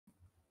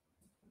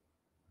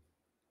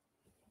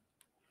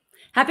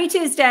Happy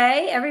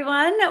Tuesday,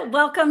 everyone.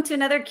 Welcome to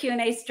another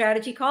Q&A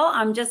strategy call.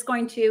 I'm just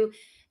going to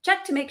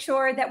check to make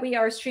sure that we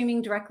are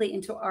streaming directly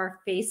into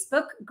our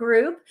Facebook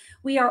group.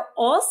 We are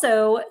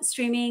also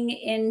streaming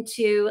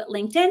into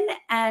LinkedIn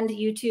and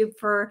YouTube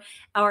for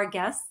our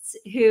guests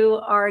who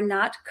are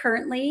not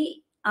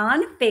currently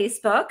on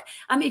Facebook.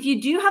 If you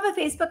do have a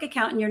Facebook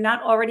account and you're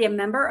not already a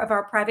member of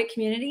our private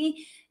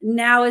community,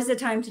 now is the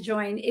time to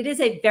join. It is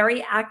a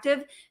very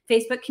active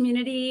Facebook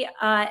community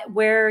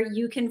where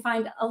you can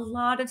find a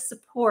lot of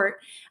support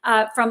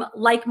from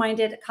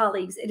like-minded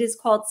colleagues. It is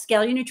called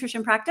Scale Your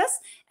Nutrition Practice,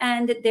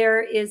 and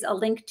there is a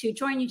link to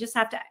join. You just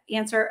have to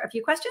answer a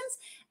few questions,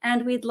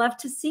 and we'd love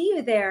to see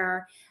you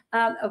there.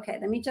 Okay,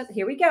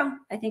 here we go.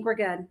 I think we're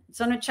good.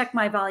 So I'm gonna check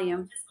my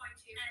volume.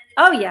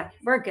 Oh yeah,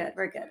 we're good,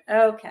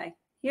 Okay,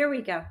 here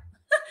we go.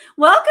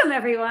 Welcome,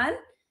 everyone.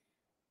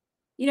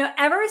 You know,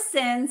 ever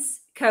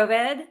since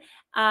COVID,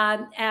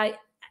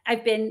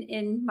 I've been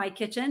in my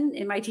kitchen,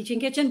 in my teaching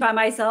kitchen by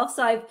myself.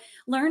 So I've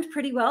learned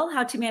pretty well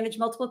how to manage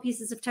multiple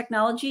pieces of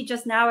technology.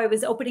 Just now I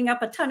was opening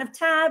up a ton of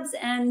tabs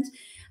and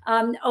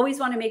always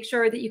want to make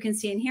sure that you can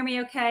see and hear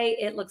me okay.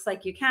 It looks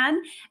like you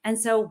can. And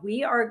so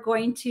we are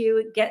going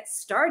to get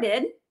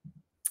started.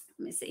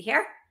 Let me see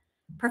here.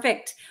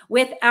 Perfect.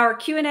 With our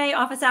Q&A,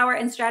 office hour,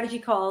 and strategy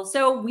calls.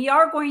 So we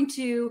are going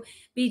to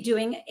be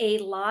doing a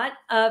lot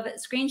of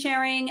screen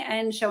sharing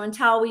and show and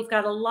tell. We've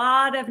got a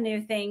lot of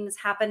new things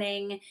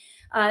happening.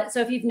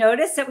 So if you've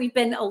noticed that we've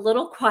been a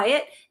little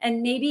quiet,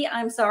 and maybe,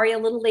 I'm sorry, a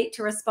little late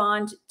to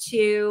respond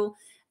to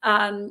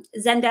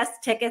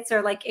Zendesk tickets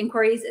or like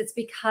inquiries, it's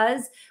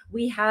because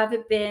we have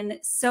been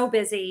so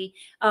busy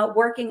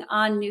working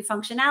on new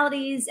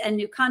functionalities and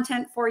new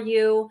content for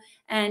you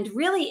and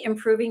really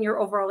improving your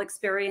overall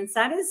experience.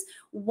 That is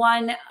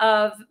one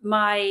of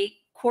my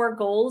core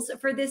goals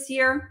for this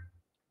year,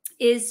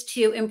 is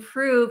to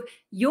improve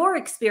your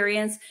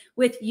experience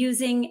with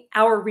using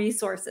our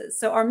resources.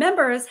 So our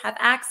members have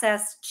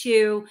access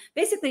to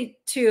basically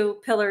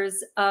two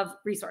pillars of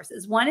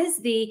resources. One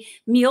is the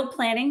meal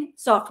planning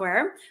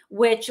software,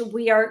 which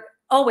we are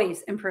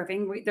always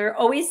improving. There are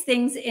always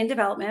things in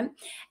development,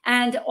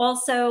 and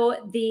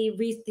also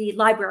the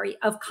library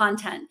of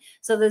content.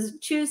 So there's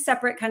two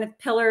separate kind of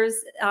pillars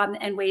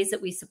and ways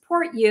that we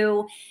support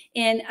you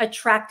in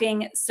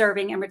attracting,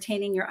 serving, and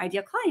retaining your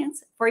ideal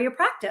clients for your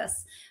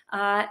practice.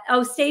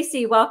 Oh,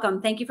 Stacy, welcome.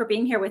 Thank you for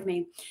being here with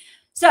me.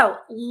 So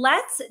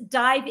let's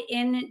dive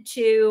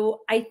into,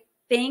 I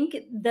think,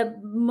 the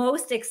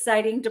most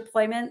exciting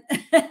deployment,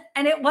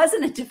 and it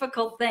wasn't a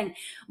difficult thing,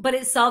 but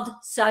it solved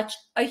such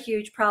a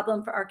huge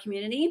problem for our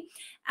community,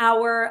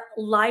 our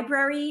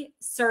library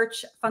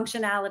search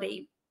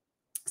functionality.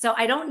 So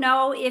I don't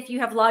know if you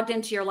have logged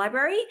into your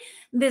library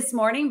this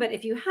morning, but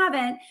if you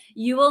haven't,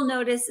 you will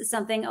notice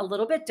something a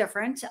little bit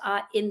different.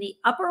 In the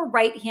upper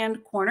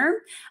right-hand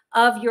corner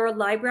of your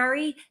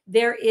library,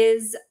 there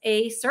is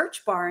a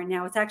search bar.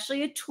 Now, it's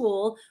actually a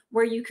tool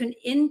where you can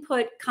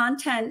input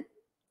content,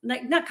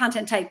 like not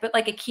content type, but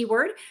like a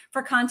keyword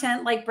for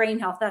content like brain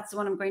health. That's the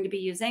one I'm going to be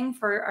using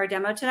for our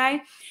demo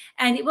today.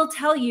 And it will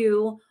tell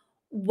you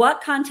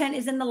what content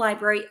is in the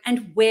library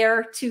and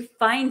where to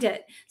find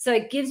it. So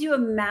it gives you a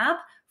map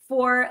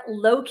for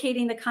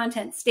locating the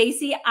content.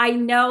 Stacy, I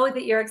know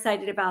that you're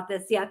excited about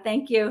this. Yeah,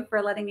 thank you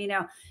for letting me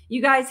know.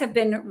 You guys have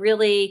been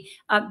really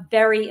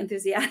very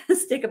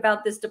enthusiastic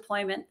about this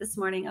deployment this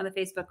morning on the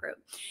Facebook group.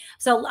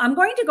 So I'm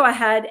going to go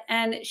ahead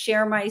and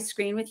share my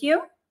screen with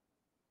you.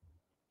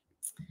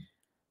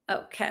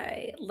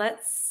 Okay,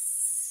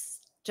 let's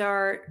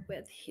start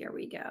with, here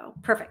we go.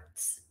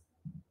 Perfect.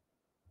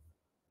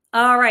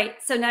 All right,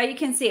 so now you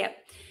can see it.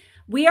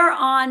 We are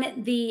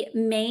on the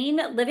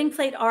main Living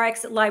Plate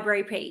RX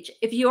library page.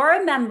 If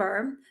you're a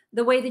member,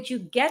 the way that you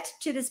get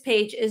to this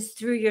page is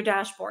through your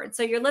dashboard.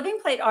 So your Living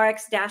Plate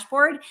RX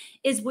dashboard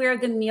is where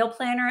the meal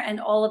planner and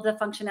all of the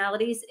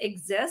functionalities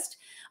exist.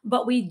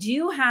 But we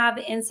do have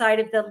inside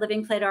of the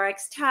Living Plate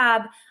RX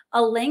tab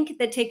a link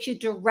that takes you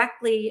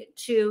directly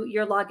to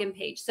your login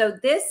page. So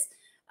this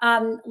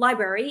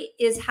library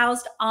is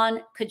housed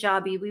on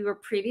Kajabi. We were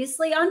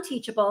previously on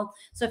Teachable.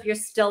 So if you're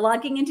still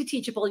logging into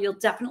Teachable, you'll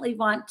definitely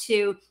want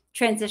to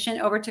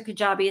transition over to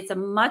Kajabi. It's a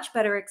much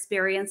better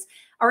experience.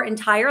 Our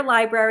entire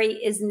library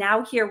is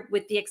now here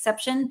with the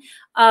exception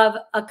of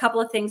a couple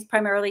of things,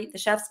 primarily the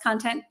chef's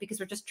content, because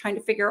we're just trying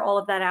to figure all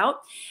of that out.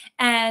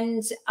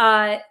 And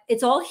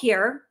it's all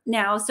here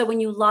now. So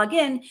when you log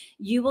in,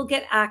 you will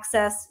get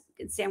access.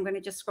 You can see I'm going to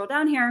just scroll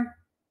down here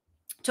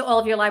to all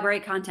of your library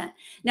content.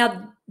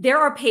 Now, there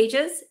are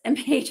pages and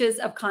pages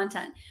of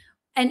content.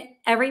 And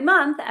every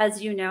month,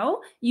 as you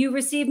know, you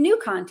receive new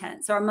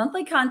content. So our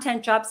monthly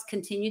content drops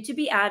continue to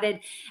be added.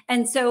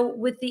 And so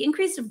with the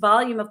increased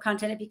volume of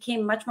content, it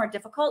became much more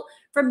difficult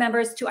for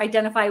members to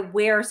identify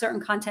where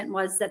certain content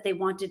was that they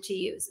wanted to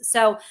use.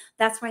 So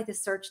that's why the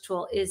search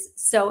tool is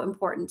so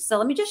important. So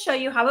let me just show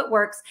you how it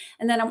works.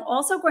 And then I'm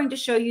also going to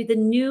show you the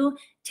new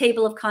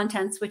table of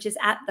contents, which is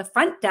at the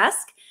front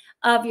desk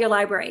of your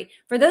library.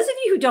 For those of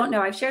you who don't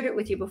know, I've shared it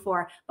with you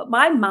before, but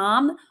my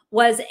mom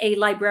was a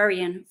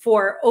librarian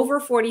for over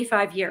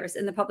 45 years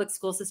in the public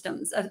school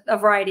systems, a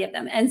variety of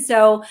them. And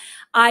so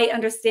I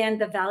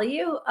understand the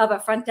value of a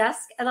front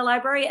desk at a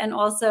library and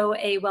also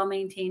a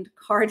well-maintained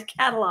card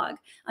catalog.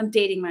 I'm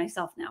dating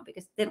myself now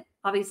because they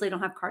obviously don't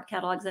have card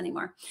catalogs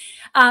anymore.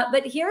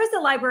 But here is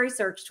the library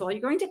search tool. You're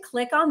going to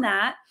click on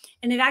that,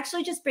 and it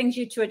actually just brings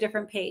you to a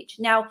different page.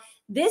 Now,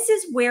 this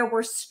is where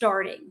we're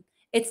starting.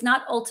 It's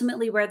not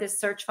ultimately where this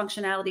search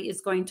functionality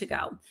is going to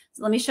go.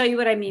 So let me show you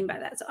what I mean by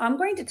that. So I'm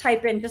going to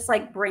type in, just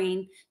like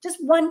brain, just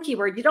one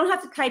keyword. You don't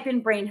have to type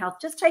in brain health.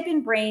 Just type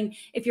in brain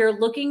if you're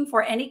looking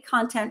for any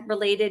content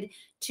related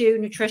to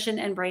nutrition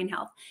and brain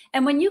health.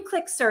 And when you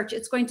click search,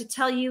 it's going to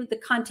tell you the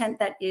content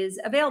that is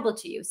available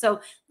to you.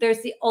 So there's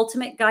the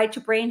Ultimate Guide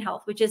to Brain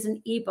Health, which is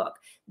an ebook.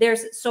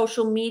 There's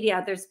social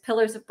media. There's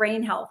Pillars of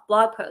Brain Health,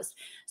 blog posts.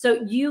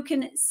 So you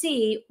can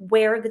see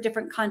where the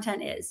different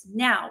content is.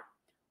 Now,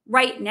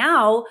 right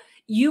now,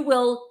 you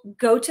will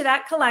go to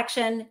that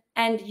collection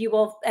and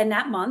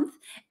that month,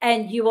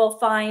 and you will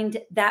find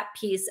that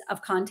piece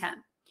of content.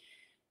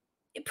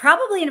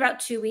 Probably in about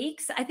 2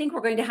 weeks, I think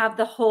we're going to have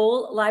the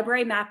whole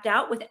library mapped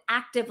out with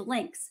active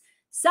links.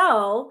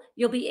 So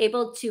you'll be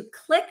able to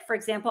click, for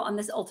example, on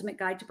this Ultimate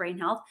Guide to Brain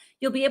Health,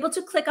 you'll be able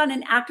to click on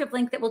an active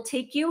link that will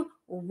take you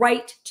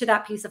right to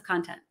that piece of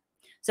content.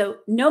 So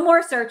no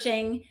more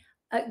searching.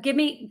 Give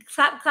me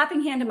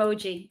clapping hand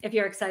emoji if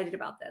you're excited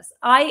about this.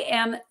 I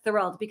am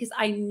thrilled because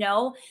I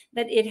know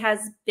that it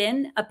has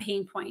been a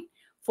pain point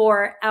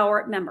for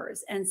our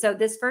members. And so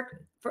this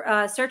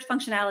search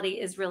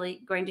functionality is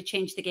really going to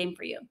change the game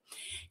for you.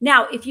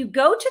 Now, if you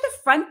go to the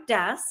front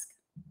desk,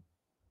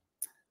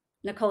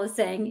 Nicole is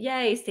saying,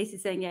 yay.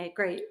 Stacy's saying, yay.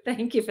 Great.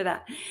 Thank you for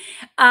that.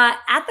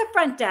 At the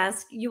front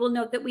desk, you will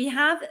note that we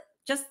have,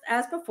 just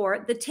as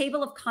before, the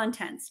table of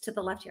contents to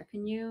the left here. I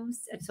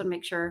just want to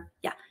make sure.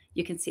 Yeah,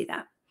 you can see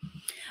that.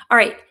 All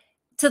right.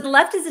 To the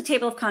left is a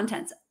table of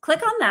contents.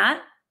 Click on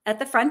that at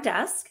the front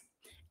desk.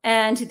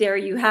 And there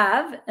you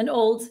have an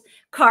old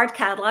card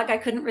catalog. I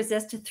couldn't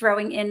resist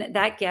throwing in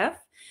that GIF.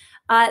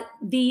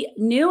 The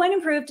new and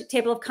improved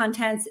table of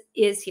contents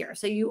is here.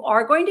 So you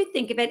are going to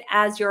think of it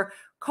as your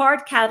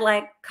card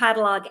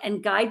catalog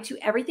and guide to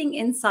everything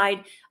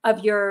inside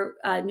of your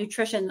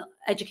nutrition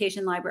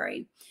education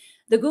library.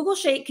 The Google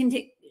sheet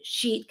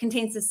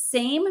contains the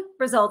same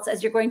results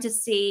as you're going to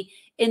see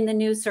in the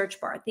new search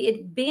bar. The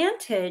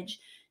advantage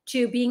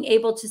to being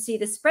able to see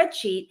the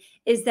spreadsheet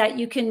is that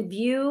you can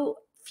view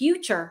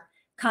future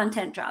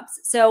content drops.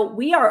 So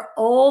we are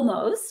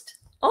almost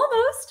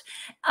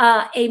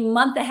a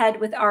month ahead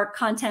with our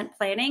content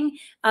planning,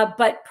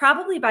 but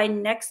probably by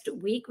next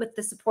week, with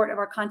the support of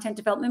our content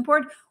development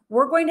board,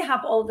 we're going to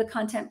have all of the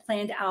content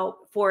planned out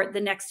for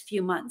the next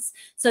few months.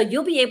 So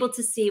you'll be able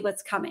to see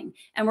what's coming.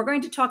 And we're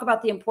going to talk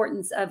about the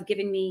importance of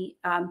giving me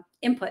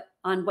input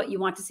on what you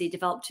want to see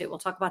developed too. We'll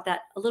talk about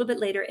that a little bit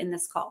later in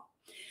this call.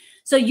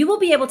 So you will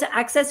be able to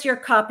access your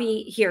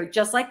copy here,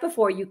 just like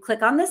before. You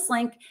click on this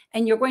link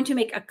and you're going to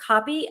make a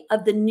copy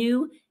of the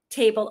new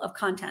table of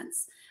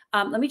contents.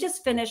 Let me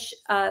just finish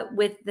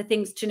with the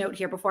things to note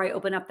here before I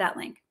open up that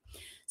link.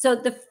 So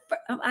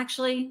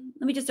actually,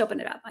 let me just open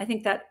it up. I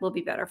think that will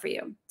be better for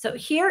you. So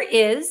here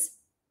is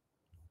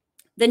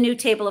the new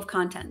table of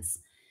contents.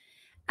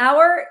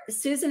 Our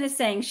Susan is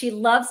saying she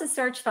loves the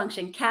search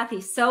function. Kathy,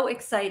 so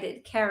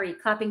excited. Carrie,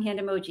 clapping hand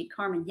emoji.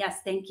 Carmen, yes,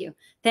 thank you.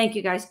 Thank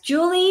you, guys.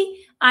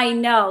 Julie, I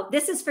know.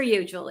 This is for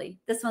you, Julie.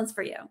 This one's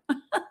for you.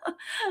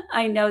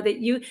 I know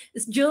that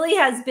Julie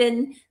has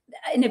been,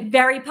 in a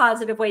very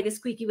positive way, the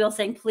squeaky wheel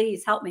saying,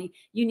 please help me.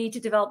 You need to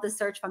develop this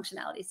search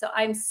functionality. So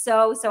I'm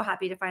so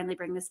happy to finally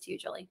bring this to you,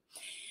 Julie.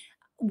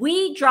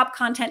 We drop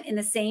content in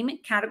the same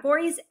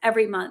categories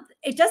every month.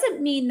 It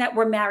doesn't mean that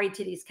we're married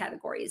to these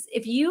categories.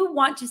 If you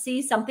want to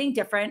see something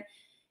different,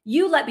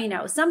 you let me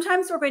know.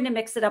 Sometimes we're going to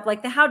mix it up,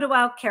 like the How to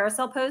Wow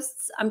carousel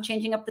posts. I'm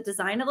changing up the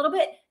design a little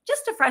bit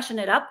just to freshen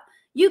it up.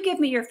 You give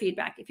me your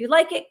feedback. If you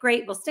like it,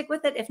 great, we'll stick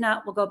with it. If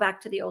not, we'll go back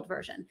to the old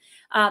version.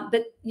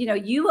 But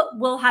you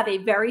will have a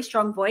very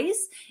strong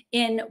voice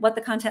in what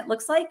the content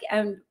looks like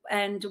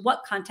and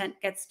what content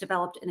gets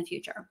developed in the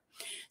future.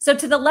 So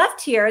to the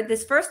left here,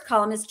 this first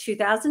column is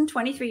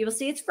 2023. You will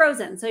see it's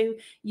frozen. So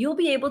you'll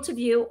be able to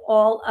view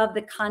all of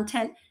the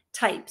content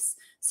types.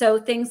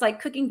 So things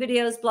like cooking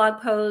videos, blog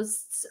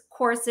posts,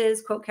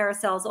 courses, quote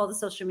carousels, all the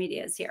social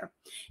media is here.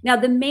 Now,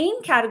 the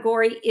main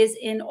category is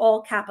in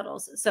all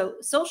capitals. So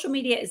social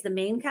media is the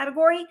main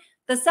category.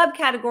 The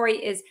subcategory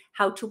is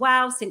how to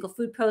wow, single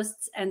food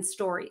posts, and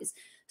stories.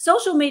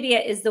 Social media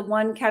is the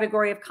one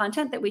category of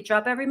content that we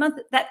drop every month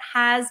that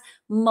has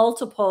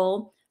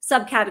multiple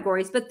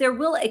subcategories, but there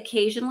will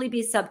occasionally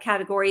be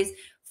subcategories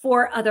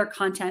for other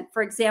content.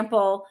 For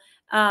example,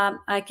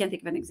 I can't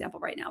think of an example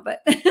right now,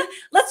 but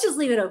let's just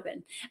leave it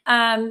open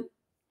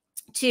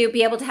to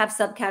be able to have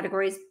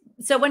subcategories.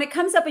 So when it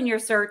comes up in your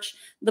search,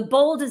 the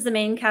bold is the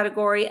main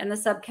category and the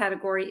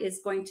subcategory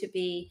is going to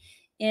be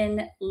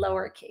in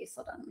lowercase.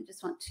 Hold on, we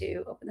just want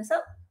to open this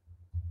up.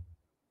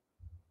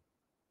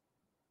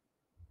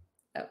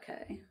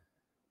 Okay.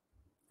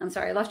 I'm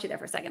sorry, I lost you there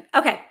for a second.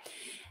 Okay.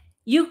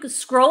 You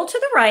scroll to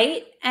the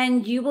right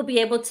and you will be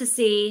able to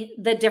see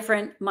the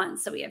different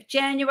months. So we have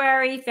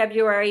January,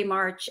 February,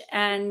 March,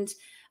 and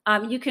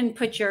you can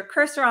put your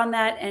cursor on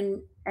that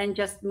and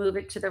just move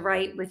it to the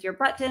right with your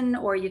button,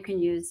 or you can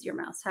use your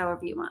mouse,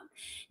 however you want.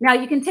 Now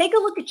you can take a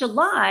look at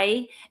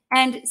July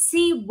and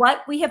see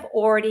what we have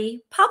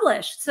already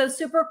published. So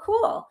super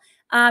cool.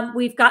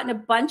 We've gotten a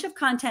bunch of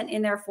content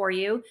in there for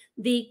you.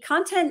 The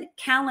content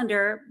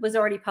calendar was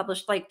already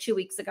published like 2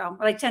 weeks ago,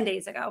 or like 10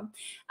 days ago.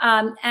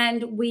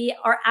 And we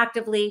are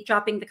actively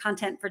dropping the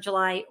content for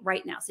July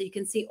right now. So you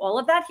can see all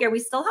of that here. We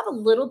still have a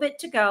little bit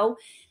to go.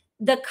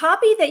 The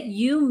copy that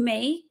you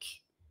make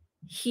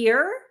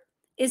here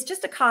is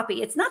just a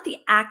copy. It's not the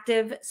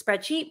active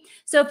spreadsheet.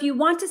 So if you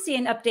want to see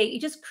an update, you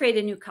just create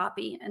a new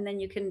copy and then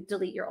you can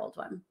delete your old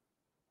one.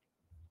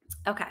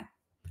 Okay.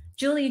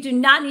 Julie, you do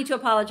not need to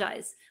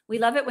apologize. We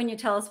love it when you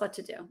tell us what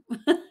to do.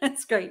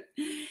 That's great.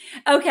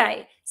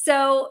 Okay,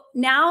 so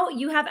now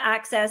you have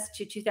access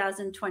to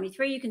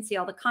 2023. You can see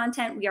all the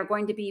content. We are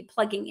going to be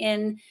plugging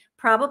in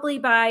probably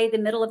by the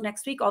middle of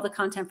next week, all the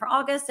content for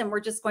August, and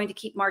we're just going to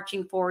keep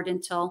marching forward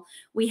until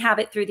we have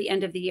it through the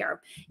end of the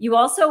year. You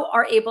also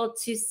are able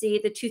to see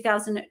the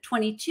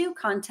 2022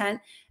 content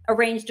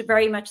arranged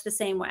very much the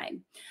same way.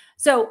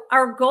 So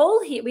our goal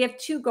here, we have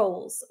two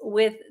goals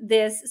with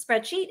this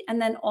spreadsheet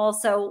and then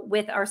also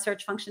with our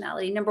search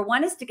functionality. Number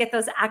one is to get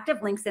those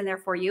active links in there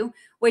for you,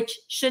 which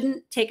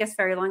shouldn't take us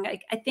very long.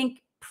 I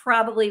think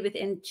probably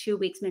within 2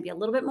 weeks, maybe a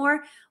little bit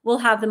more, we'll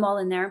have them all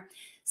in there.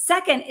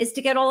 Second is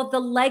to get all of the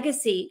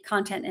legacy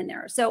content in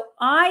there. So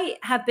I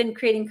have been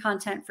creating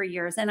content for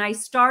years and I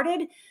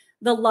started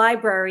the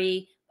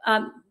library.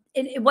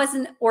 It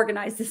wasn't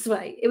organized this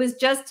way. It was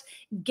just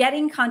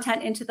getting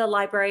content into the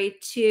library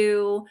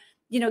to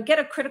get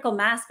a critical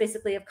mass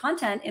basically of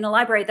content in a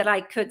library that I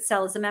could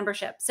sell as a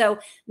membership. So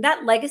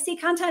that legacy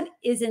content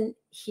isn't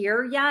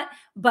here yet,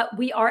 but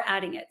we are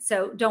adding it.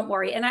 So don't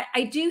worry. And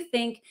I do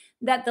think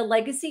that the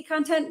legacy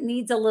content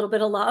needs a little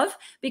bit of love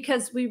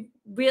because we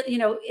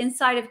really,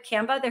 inside of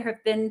Canva, there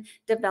have been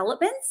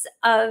developments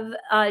of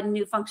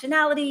new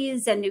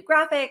functionalities and new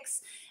graphics,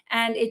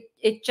 and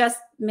it just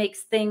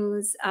makes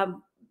things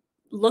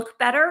look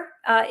better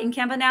in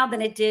Canva now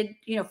than it did,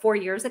 4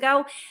 years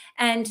ago.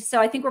 And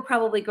so I think we're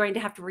probably going to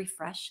have to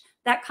refresh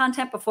that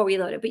content before we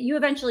load it, but you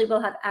eventually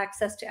will have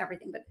access to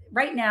everything. But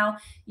right now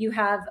you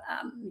have,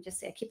 let me just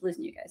say, I keep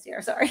losing you guys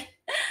here. Sorry.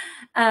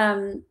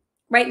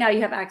 Right now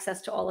you have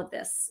access to all of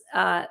this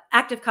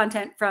active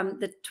content from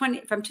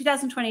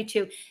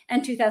 2022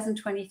 and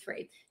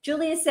 2023.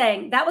 Julie is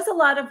saying that was a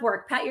lot of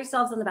work. Pat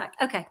yourselves on the back.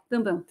 Okay.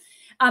 Boom, boom.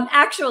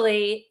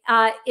 Actually,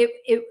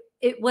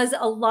 it was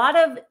a lot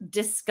of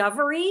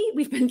discovery.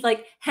 We've been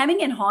like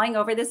hemming and hawing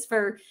over this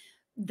for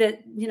the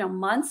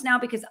months now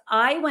because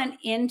I went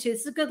into,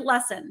 this is a good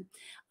lesson.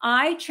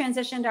 I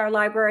transitioned our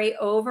library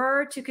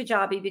over to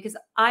Kajabi because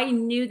I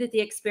knew that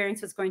the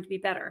experience was going to be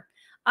better.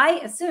 I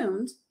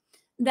assumed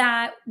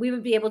that we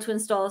would be able to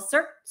install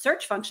a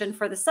search function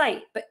for the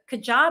site, but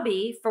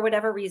Kajabi, for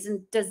whatever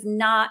reason, does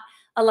not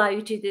allow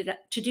you to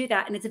do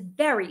that. And it's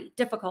very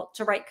difficult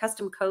to write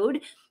custom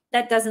code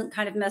that doesn't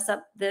kind of mess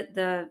up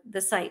the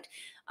site.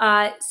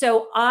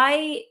 So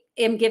I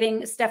am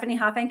giving Stephanie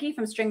Hoffenke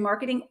from String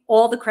Marketing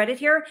all the credit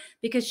here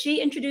because she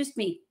introduced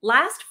me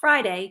last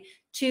Friday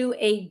to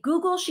a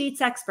Google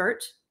Sheets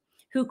expert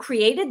who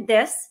created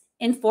this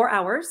in 4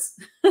 hours.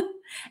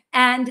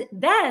 And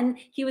then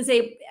he was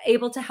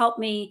able to help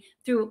me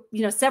through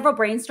several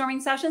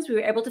brainstorming sessions. We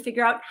were able to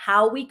figure out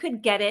how we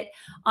could get it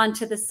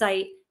onto the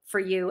site for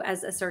you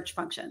as a search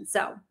function.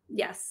 So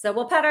yes, so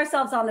we'll pat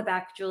ourselves on the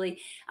back, Julie,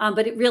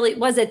 but it really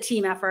was a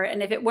team effort.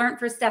 And if it weren't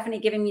for Stephanie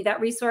giving me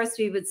that resource,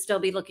 we would still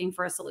be looking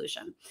for a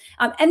solution.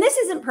 And this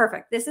isn't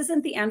perfect. This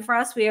isn't the end for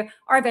us. We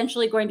are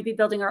eventually going to be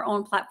building our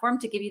own platform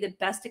to give you the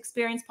best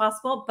experience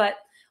possible. But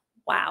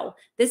wow,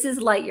 this is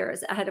light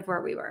years ahead of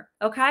where we were.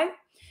 Okay.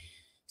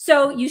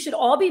 So you should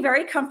all be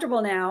very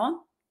comfortable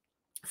now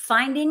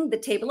finding the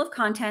table of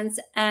contents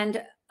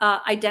and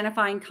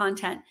identifying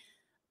content.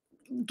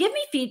 Give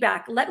me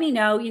feedback. Let me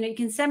know. You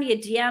can send me a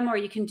DM or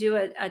you can do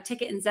a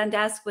ticket in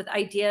Zendesk with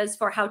ideas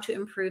for how to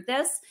improve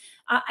this.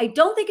 I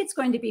don't think it's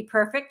going to be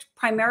perfect,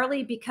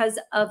 primarily because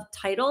of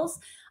titles.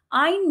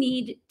 I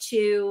need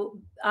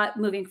to,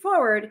 moving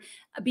forward,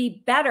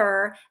 be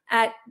better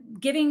at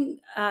giving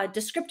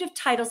descriptive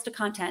titles to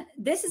content.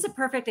 This is a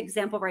perfect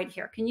example right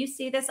here. Can you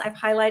see this? I've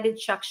highlighted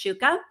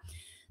shakshuka.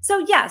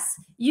 So yes,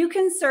 you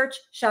can search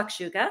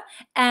shakshuka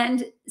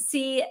and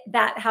see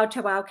that How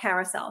to Wow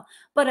carousel,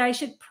 but I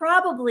should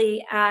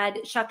probably add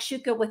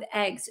shakshuka with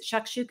eggs,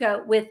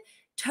 shakshuka with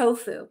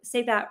tofu.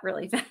 Say that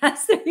really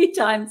fast 3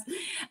 times.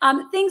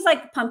 Things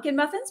like pumpkin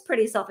muffins,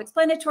 pretty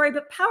self-explanatory,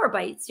 but Power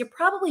Bites, you're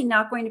probably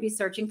not going to be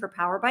searching for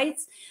Power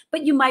Bites,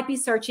 but you might be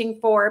searching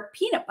for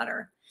peanut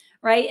butter,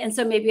 right? And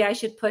so maybe I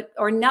should put,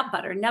 or nut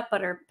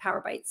butter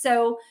Power Bites.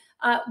 So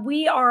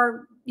we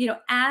are,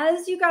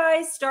 as you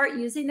guys start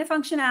using the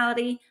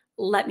functionality,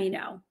 let me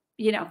know.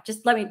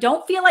 just let me,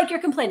 don't feel like you're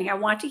complaining. I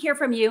want to hear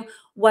from you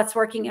what's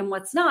working and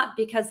what's not,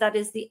 because that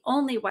is the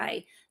only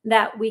way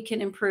that we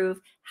can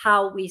improve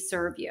how we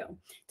serve you.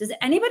 Does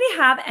anybody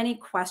have any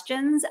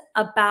questions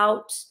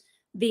about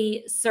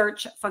the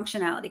search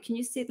functionality? Can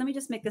you see? Let me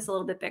just make this a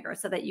little bit bigger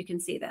so that you can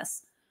see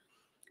this.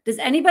 Does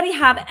anybody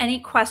have any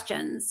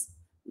questions?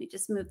 Let me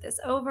just move this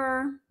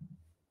over.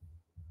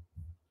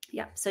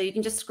 Yeah, so you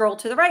can just scroll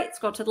to the right,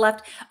 scroll to the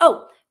left.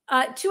 Oh,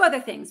 two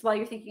other things while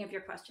you're thinking of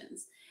your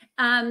questions.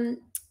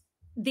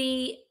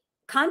 The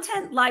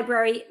Content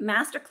Library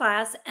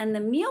Masterclass and the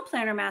Meal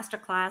Planner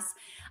Masterclass,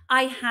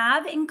 I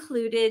have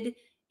included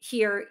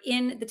here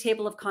in the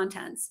table of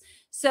contents.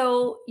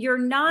 So they're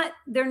not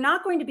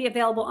going to be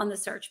available on the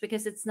search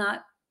because it's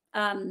not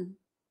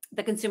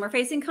the consumer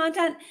facing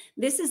content.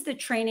 This is the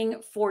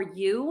training for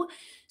you.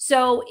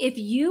 So if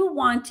you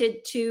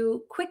wanted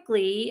to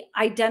quickly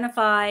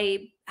identify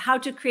how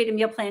to create a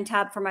meal plan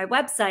tab for my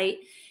website,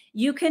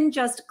 you can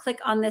just click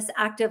on this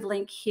active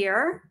link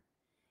here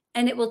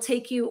and it will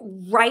take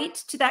you right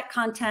to that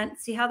content.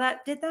 See how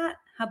that did that?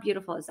 How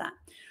beautiful is that?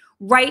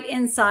 Right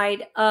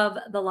inside of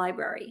the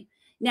library.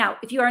 Now,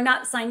 if you are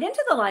not signed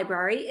into the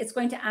library, it's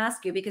going to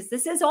ask you, because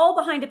this is all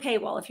behind a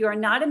paywall. If you are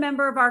not a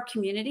member of our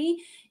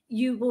community,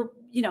 you will,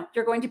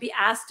 you're going to be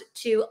asked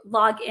to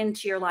log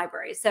into your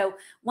library. So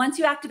once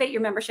you activate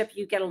your membership,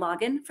 you get a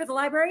login for the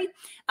library.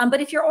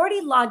 But if you're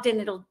already logged in,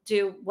 it'll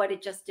do what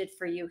it just did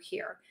for you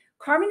here.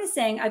 Carmen is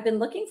saying, I've been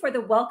looking for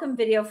the welcome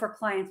video for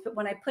clients, but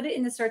when I put it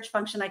in the search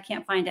function, I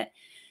can't find it.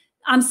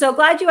 I'm so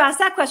glad you asked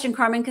that question,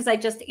 Carmen, because I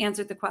just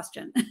answered the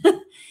question.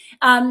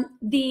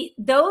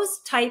 Those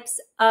types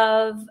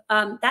of,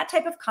 that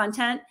type of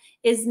content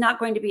is not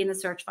going to be in the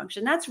search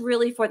function. That's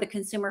really for the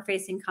consumer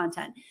facing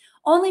content,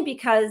 only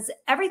because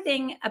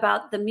everything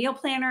about the meal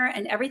planner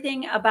and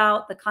everything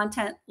about the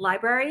content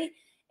library,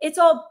 it's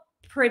all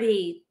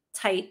pretty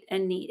tight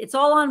and neat. It's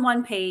all on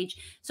one page.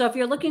 So if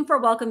you're looking for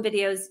welcome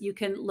videos, you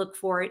can look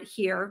for it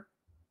here.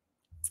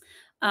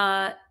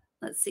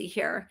 Let's see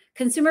here,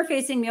 consumer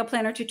facing meal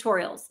planner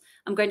tutorials.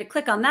 I'm going to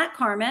click on that,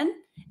 Carmen,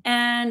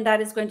 and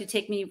that is going to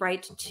take me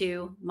right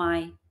to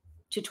my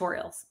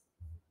tutorials.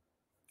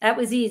 That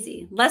was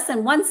easy, less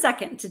than 1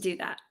 second to do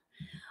that.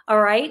 All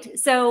right,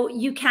 so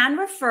you can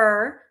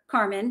refer,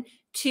 Carmen,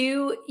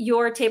 to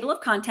your table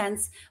of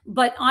contents,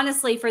 but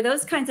honestly, for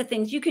those kinds of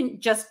things, you can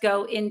just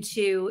go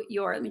into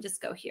your, let me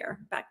just go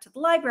here, back to the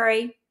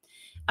library.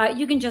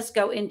 You can just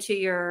go into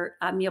your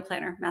meal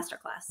planner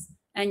masterclass.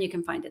 And you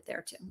can find it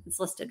there too. It's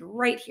listed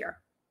right here.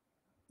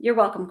 You're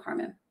welcome,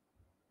 Carmen.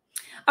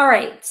 All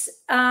right.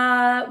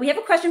 We have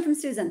a question from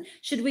Susan.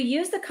 Should we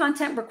use the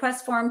content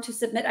request form to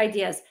submit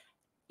ideas?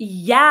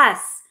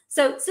 Yes.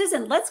 So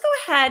Susan, let's go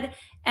ahead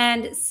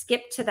and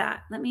skip to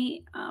that. Let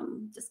me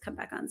just come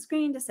back on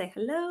screen to say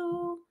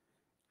hello.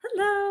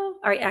 Hello.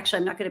 All right. Actually,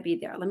 I'm not going to be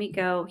there. Let me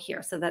go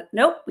here so that,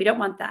 nope, we don't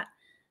want that.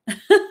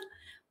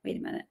 Wait a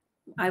minute.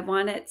 I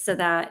want it so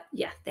that,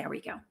 yeah, there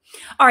we go.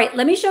 All right,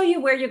 let me show you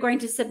where you're going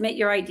to submit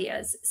your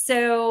ideas.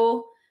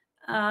 So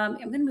I'm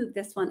going to move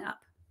this one up.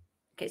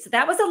 Okay, so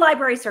that was a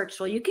library search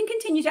tool. You can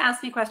continue to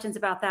ask me questions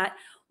about that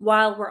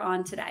while we're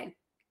on today.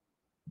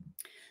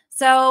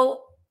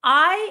 So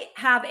I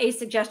have a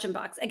suggestion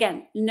box.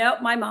 Again, no,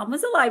 my mom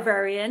was a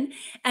librarian,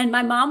 and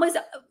my mom was,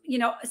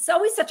 it's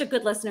always such a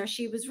good listener.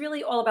 She was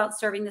really all about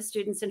serving the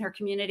students in her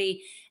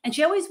community. And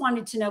she always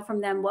wanted to know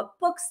from them what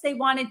books they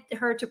wanted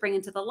her to bring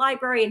into the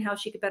library and how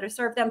she could better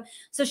serve them.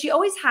 So she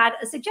always had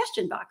a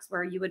suggestion box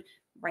where you would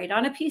write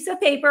on a piece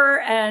of paper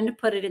and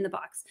put it in the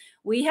box.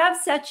 We have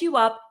set you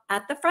up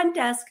at the front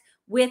desk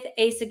with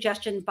a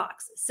suggestion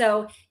box.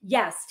 So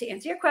yes, to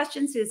answer your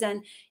question,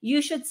 Susan,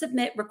 you should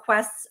submit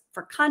requests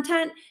for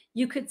content.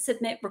 You could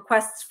submit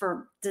requests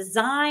for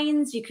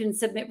designs. You can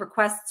submit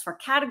requests for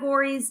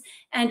categories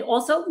and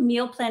also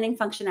meal planning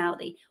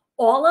functionality.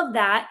 All of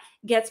that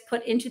gets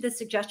put into the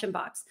suggestion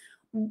box.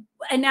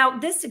 And now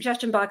this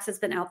suggestion box has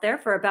been out there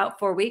for about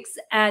 4 weeks,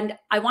 and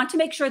I want to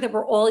make sure that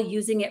we're all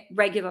using it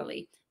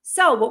regularly.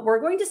 So what we're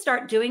going to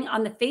start doing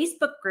on the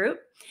Facebook group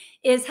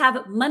is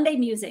have Monday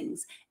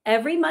Musings.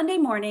 Every Monday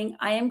morning,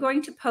 I am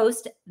going to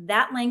post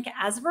that link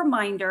as a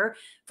reminder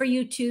for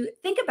you to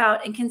think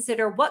about and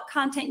consider what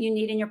content you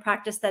need in your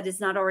practice that is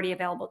not already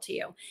available to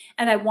you.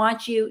 And I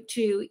want you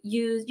to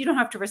use, you don't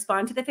have to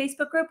respond to the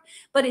Facebook group,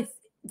 but it's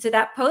to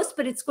that post,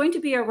 but it's going to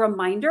be a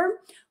reminder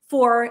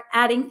for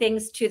adding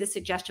things to the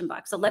suggestion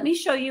box. So let me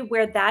show you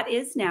where that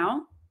is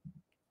now.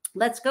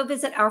 Let's go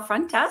visit our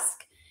front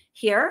desk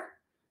here.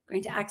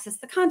 Going to access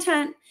the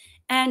content,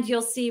 and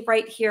you'll see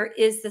right here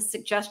is the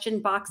suggestion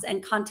box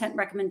and content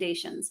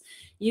recommendations.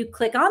 You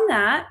click on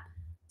that,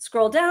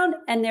 scroll down,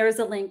 and there is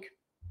a link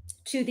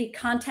to the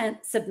content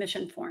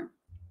submission form.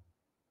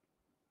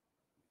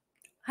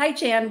 Hi,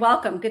 Jan,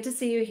 welcome. Good to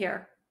see you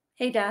here.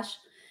 Hey, Dash.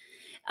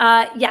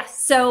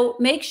 Yes, so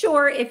make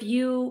sure if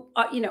you,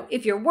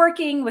 if you're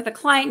working with a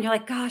client and you're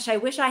like, gosh, I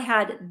wish I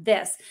had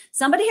this.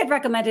 Somebody had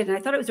recommended, and I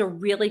thought it was a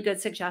really good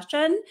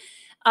suggestion,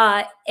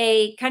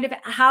 a kind of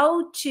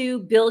how to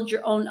build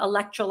your own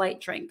electrolyte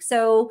drink.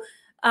 So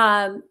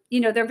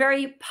They're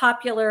very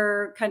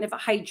popular kind of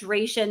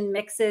hydration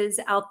mixes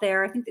out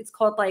there. I think it's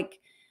called like,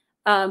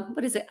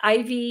 what is it?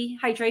 IV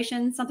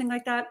hydration, something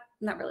like that.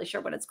 I'm not really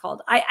sure what it's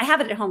called. I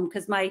have it at home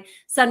because my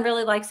son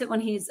really likes it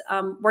when he's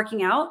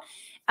working out.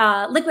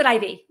 Liquid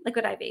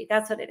IV,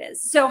 that's what it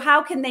is. So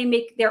how can they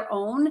make their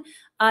own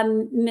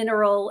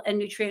mineral and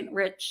nutrient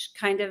rich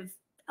kind of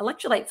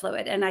electrolyte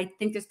fluid? And I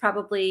think there's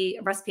probably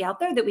a recipe out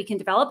there that we can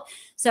develop.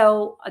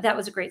 So that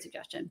was a great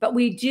suggestion. But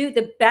we do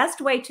the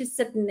best way to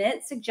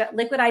submit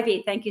liquid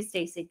IV. Thank you,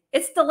 Stacy.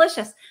 It's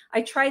delicious.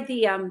 I tried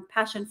the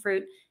passion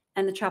fruit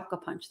and the tropical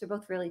punch. They're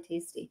both really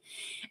tasty.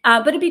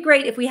 But it'd be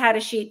great if we had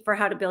a sheet for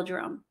how to build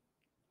your own.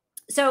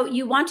 So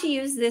you want to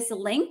use this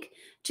link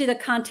to the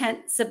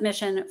content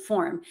submission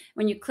form.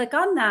 When you click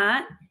on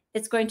that,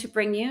 it's going to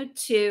bring you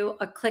to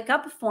a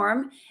ClickUp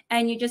form,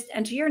 and you just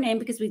enter your name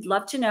because we'd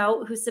love to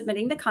know who's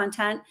submitting the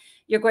content.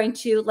 You're going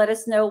to let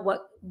us know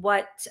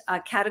what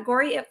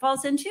category it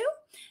falls into,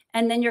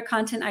 and then your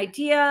content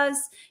ideas.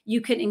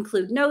 You can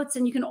include notes,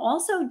 and you can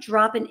also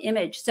drop an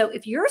image. So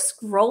if you're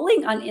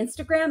scrolling on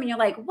Instagram and you're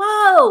like,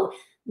 whoa,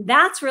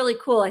 that's really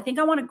cool. I think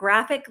I want a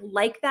graphic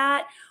like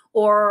that,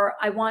 or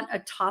I want a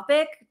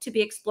topic to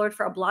be explored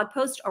for a blog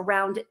post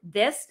around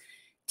this,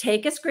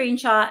 take a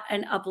screenshot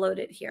and upload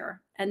it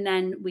here, and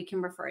then we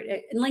can refer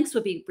it. And links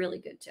would be really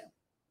good too.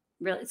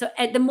 Really. So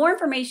the more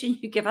information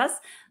you give us,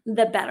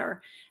 the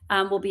better.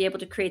 We'll be able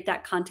to create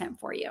that content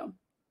for you. All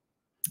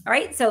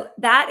right. So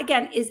that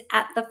again is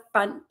at the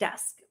front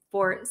desk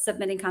for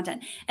submitting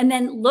content. And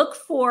then look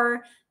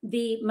for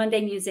the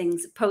Monday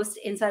Musings post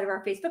inside of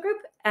our Facebook group,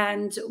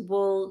 and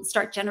we'll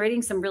start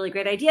generating some really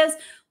great ideas.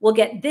 We'll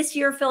get this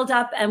year filled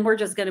up, and we're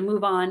just going to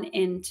move on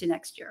into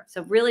next year.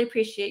 So really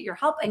appreciate your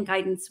help and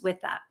guidance with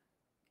that.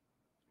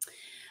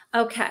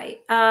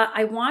 Okay.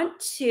 I'm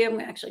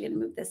actually going to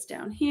move this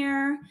down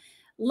here.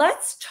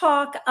 Let's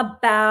talk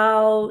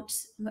about,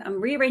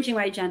 I'm rearranging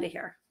my agenda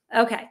here.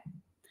 Okay.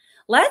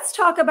 Let's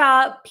talk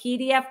about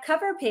PDF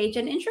cover page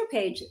and intro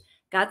page.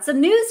 Got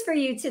some news for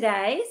you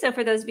today. So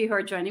for those of you who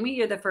are joining me,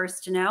 you're the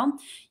first to know.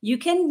 You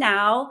can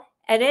now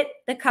edit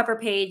the cover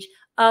page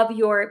of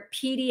your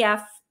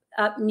PDF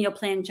meal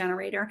plan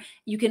generator.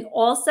 You can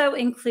also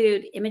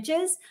include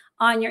images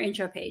on your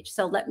intro page.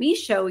 So let me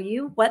show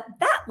you what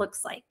that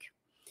looks like.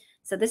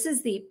 So this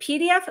is the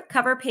PDF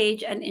cover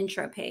page and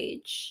intro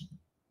page.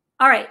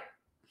 All right.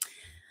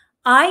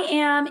 I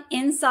am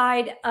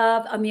inside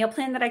of a meal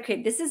plan that I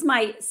created. This is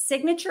my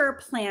signature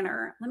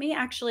planner. Let me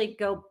actually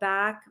go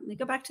back. Let me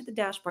go back to the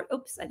dashboard.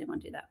 Oops, I didn't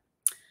want to do that.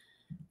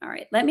 All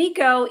right, let me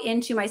go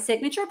into my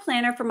signature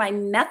planner for my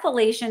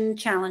methylation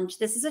challenge.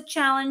 This is a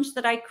challenge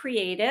that I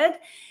created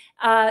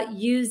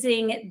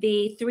using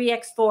the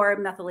 3x4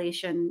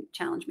 methylation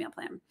challenge meal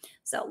plan.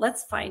 So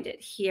let's find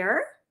it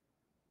here.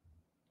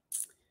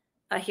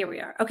 Here we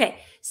are. Okay,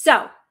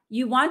 so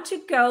you want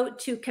to go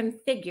to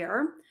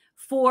configure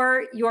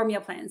for your meal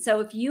plan.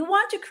 So if you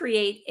want to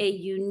create a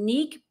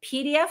unique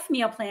PDF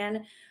meal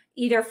plan,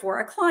 either for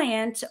a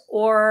client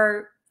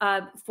or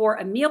for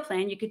a meal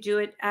plan, you could do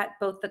it at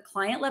both the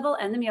client level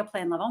and the meal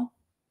plan level.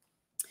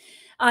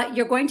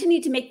 You're going to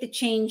need to make the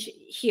change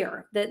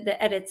here,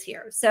 the edits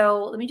here.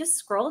 So let me just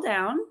scroll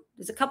down.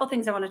 There's a couple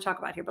things I want to talk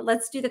about here, but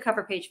let's do the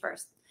cover page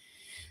first.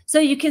 So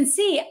you can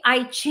see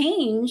I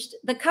changed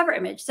the cover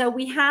image. So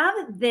we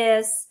have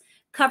this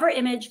cover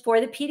image for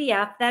the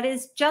PDF that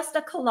is just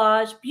a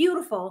collage,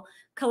 beautiful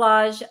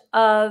collage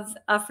of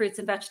fruits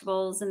and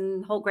vegetables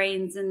and whole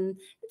grains and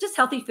just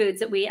healthy foods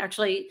that we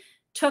actually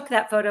took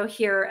that photo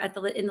here at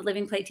in the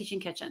Living Play Teaching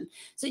Kitchen.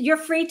 So you're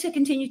free to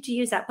continue to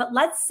use that. But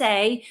let's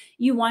say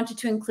you wanted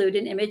to include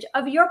an image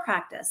of your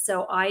practice.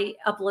 So I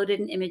uploaded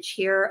an image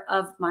here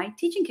of my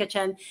teaching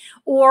kitchen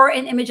or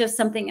an image of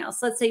something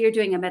else. Let's say you're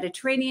doing a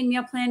Mediterranean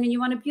meal plan and you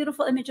want a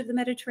beautiful image of the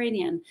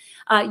Mediterranean.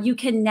 You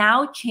can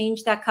now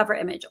change that cover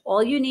image.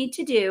 All you need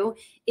to do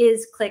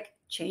is click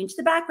change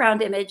the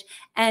background image.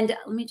 And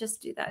let me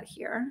just do that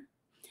here.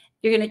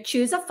 You're going to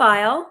choose a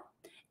file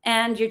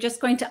and you're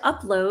just going to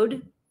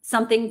upload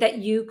something that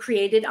you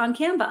created on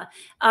Canva.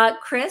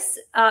 Chris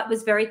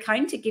was very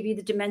kind to give you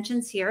the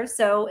dimensions here.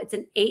 So it's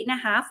an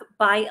 8.5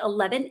 by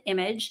 11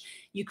 image.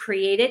 You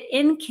create it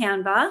in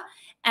Canva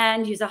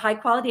and use a high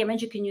quality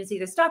image. You can use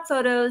either stock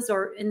photos,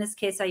 or in this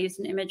case, I used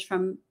an image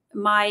from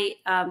my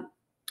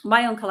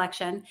own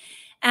collection.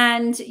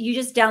 And you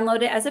just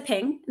download it as a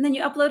ping and then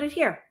you upload it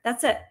here.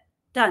 That's it,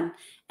 done.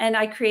 And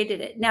I created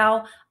it.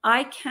 Now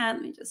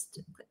let me just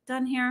click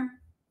done here.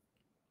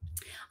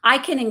 I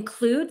can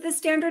include the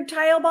standard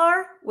title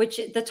bar, which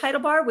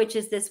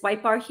is this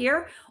white bar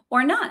here,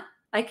 or not.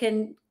 I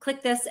can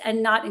click this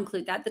and not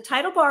include that. The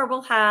title bar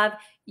will have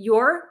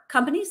your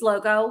company's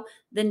logo,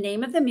 the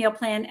name of the meal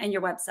plan, and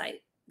your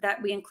website.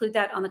 That we include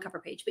that on the cover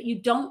page, but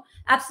you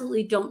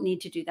absolutely don't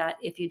need to do that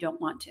if you don't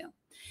want to.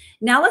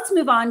 Now let's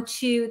move on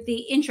to the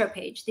intro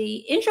page. The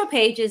intro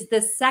page is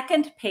the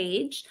second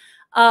page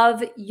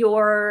of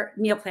your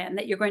meal plan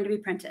that you're going to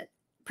be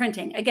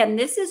printing. Again,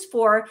 this is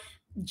for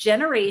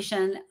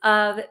generation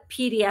of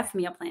PDF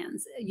meal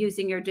plans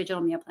using your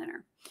digital meal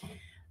planner.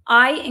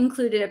 I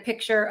included a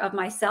picture of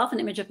myself, an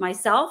image of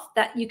myself,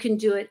 that you can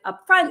do it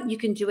up front. You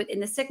can do it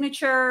in the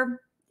signature.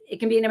 It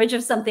can be an image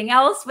of something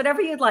else,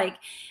 whatever you'd like.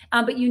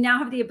 But you now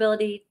have the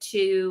ability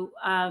to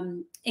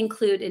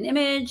include an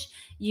image.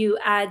 You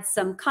add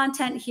some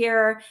content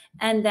here,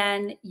 and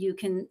then you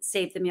can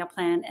save the meal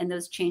plan, and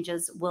those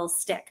changes will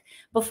stick.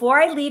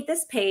 Before I leave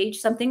this page,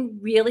 something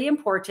really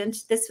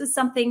important. This was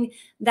something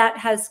that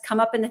has come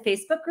up in the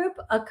Facebook group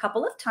a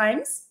couple of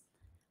times.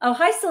 Oh,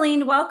 hi,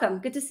 Celine. Welcome.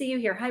 Good to see you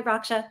here. Hi,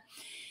 Raksha.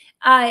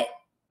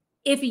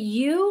 If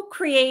you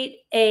create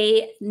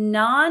a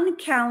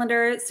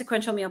non-calendar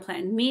sequential meal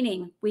plan,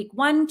 meaning week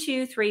 1,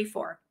 2, 3,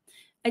 4,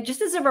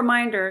 just as a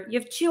reminder, you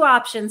have two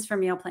options for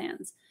meal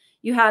plans.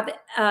 You have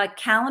a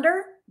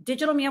calendar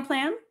digital meal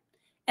plan,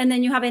 and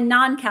then you have a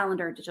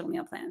non-calendar digital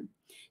meal plan.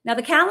 Now,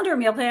 the calendar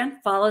meal plan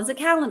follows a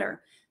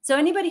calendar. So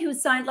anybody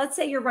who's signed, let's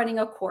say you're running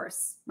a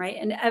course, right?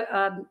 And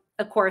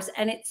a course,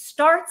 and it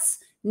starts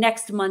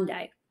next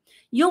Monday.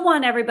 You'll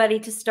want everybody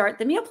to start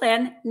the meal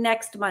plan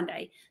next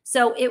Monday.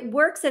 So it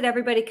works that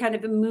everybody kind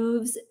of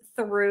moves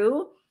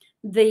through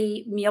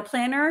the meal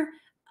planner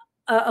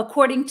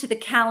according to the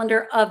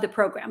calendar of the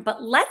program.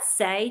 But let's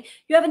say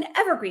you have an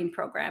evergreen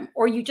program,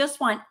 or you just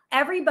want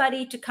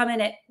everybody to come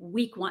in at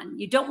week 1.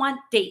 You don't want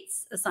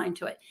dates assigned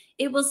to it.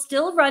 It will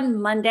still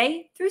run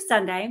Monday through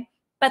Sunday,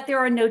 but there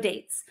are no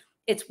dates.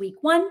 It's week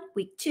 1,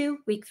 week 2,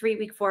 week 3,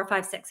 week 4,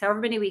 5, 6,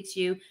 however many weeks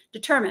you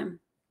determine.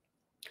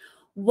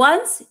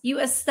 Once you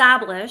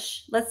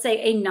establish, let's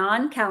say, a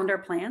non-calendar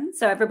plan,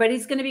 so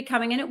everybody's going to be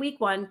coming in at week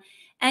 1,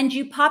 and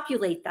you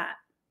populate that.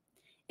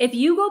 If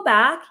you go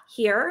back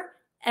here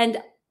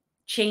and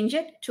change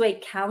it to a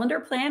calendar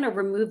plan or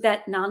remove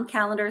that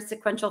non-calendar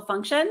sequential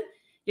function,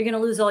 you're going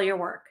to lose all your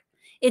work.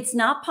 It's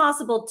not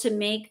possible to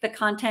make the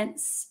content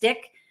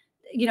stick,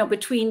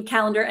 between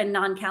calendar and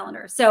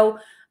non-calendar. So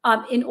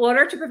in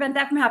order to prevent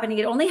that from happening,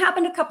 it only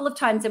happened a couple of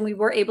times, and we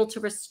were able to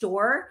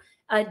restore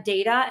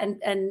data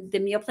and the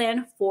meal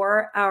plan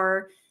for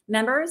our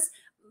members.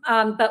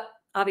 But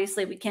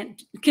obviously we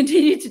can't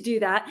continue to do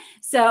that.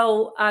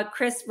 So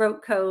Chris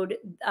wrote code,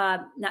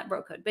 not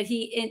wrote code, but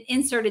he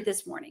inserted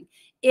this warning.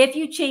 If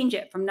you change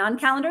it from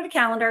non-calendar to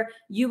calendar,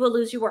 you will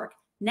lose your work.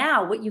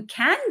 Now, what you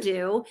can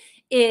do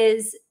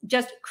is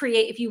just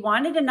create, if you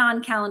wanted a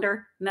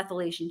non-calendar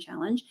methylation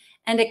challenge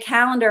and a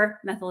calendar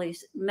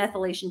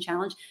methylation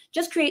challenge,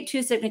 just create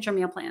 2 signature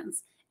meal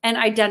plans and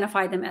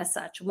identify them as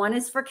such. One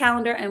is for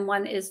calendar and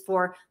one is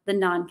for the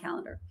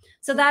non-calendar.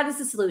 So that is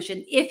the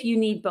solution if you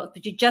need both,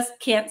 but you just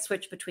can't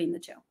switch between the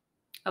two.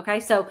 Okay,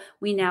 so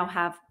we now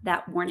have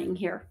that warning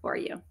here for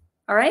you.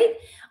 All right,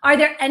 are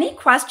there any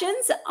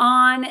questions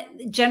on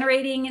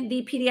generating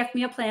the PDF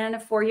meal plan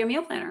for your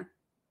meal planner?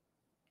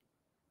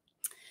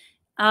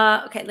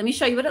 Okay, let me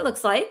show you what it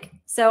looks like.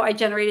 So I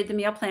generated the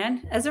meal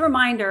plan. As a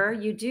reminder,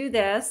 you do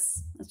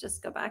this. Let's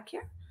just go back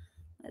here.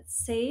 Let's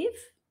save.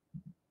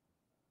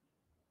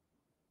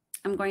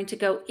 I'm going to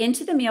go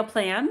into the meal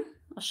plan.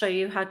 I'll show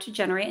you how to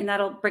generate, and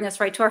that'll bring us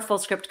right to our full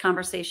script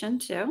conversation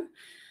too.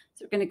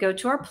 So we're going to go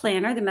to our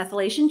planner. The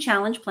methylation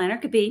challenge planner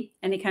could be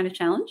any kind of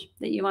challenge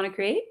that you want to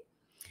create.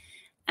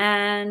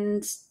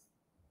 And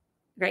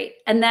great.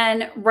 And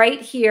then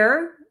right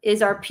here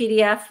is our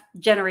PDF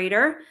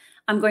generator.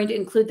 I'm going to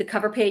include the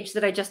cover page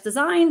that I just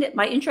designed,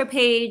 my intro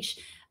page.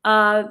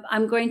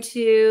 I'm going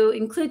to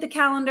include the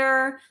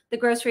calendar, the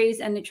groceries,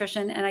 and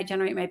nutrition, and I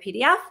generate my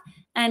PDF.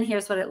 And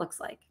here's what it looks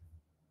like.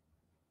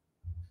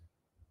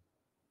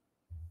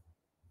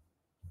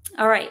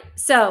 All right,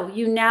 so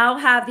you now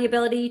have the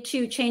ability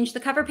to change the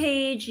cover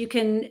page. You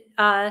can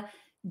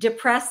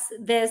depress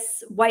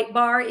this white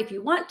bar if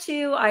you want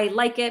to. I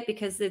like it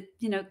because it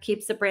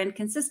keeps the brand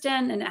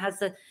consistent, and it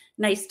has a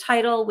nice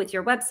title with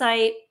your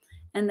website,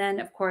 and then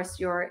of course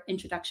your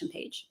introduction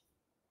page.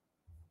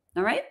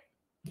 All right.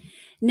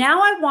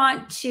 Now I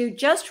want to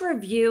just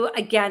review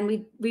again.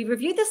 We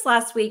reviewed this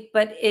last week,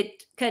 but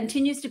it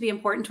continues to be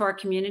important to our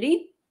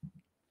community.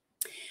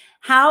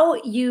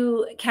 How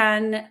you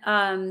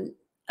can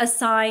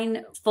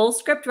assign full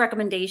script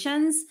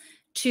recommendations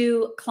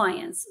to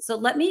clients. So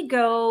let me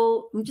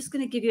go, I'm just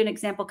going to give you an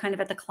example kind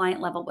of at the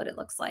client level, what it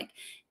looks like.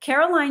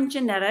 Caroline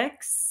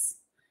Genetics,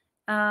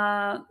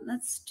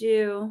 let's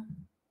do,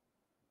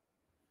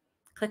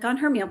 click on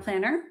her meal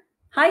planner.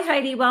 Hi,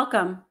 Heidi,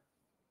 welcome.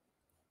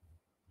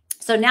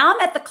 So now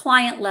I'm at the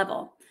client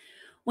level.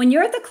 When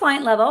you're at the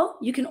client level,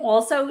 you can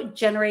also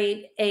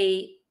generate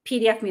a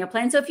PDF meal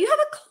plan. So if you have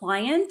a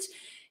client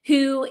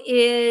who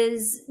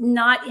is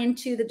not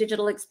into the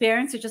digital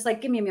experience, or just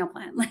like, give me a meal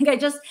plan. Like I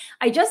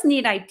just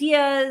need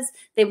ideas.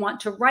 They want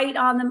to write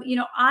on them.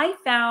 I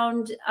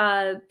found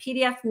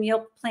PDF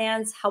meal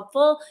plans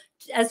helpful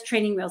as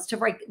training wheels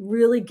to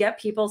really get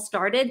people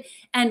started.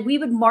 And we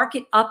would mark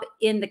it up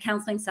in the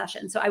counseling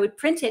session. So I would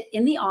print it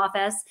in the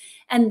office,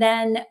 and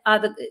then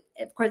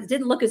of course it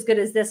didn't look as good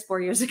as this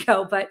 4 years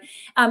ago, but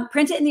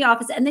print it in the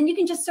office. And then you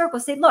can just circle,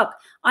 say, look,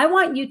 I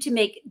want you to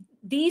make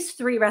these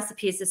 3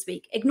 recipes this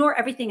week. Ignore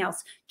everything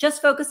else.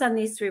 Just focus on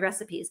these 3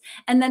 recipes.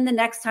 And then the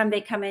next time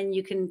they come in,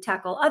 you can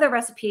tackle other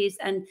recipes.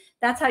 And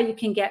that's how you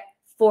can get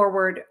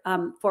forward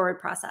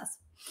progress.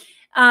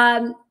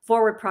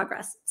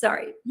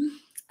 Sorry.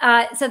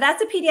 So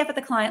that's a PDF at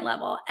the client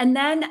level. And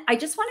then I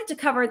just wanted to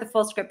cover the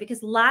Fullscript because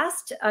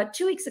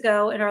 2 weeks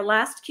ago in our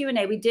last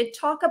Q&A, we did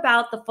talk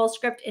about the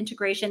Fullscript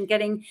integration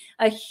getting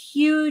a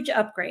huge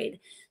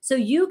upgrade. So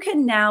you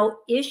can now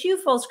issue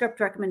Fullscript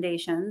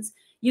recommendations,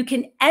 you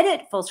can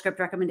edit Fullscript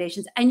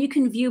recommendations, and you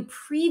can view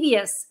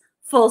previous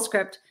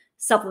Fullscript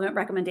supplement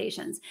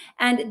recommendations.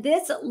 And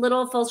this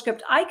little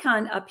Fullscript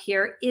icon up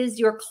here is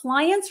your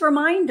client's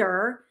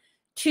reminder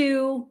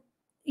to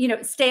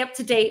stay up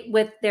to date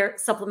with their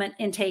supplement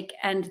intake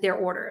and their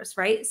orders,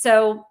 right?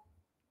 So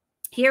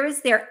here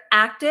is their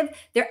active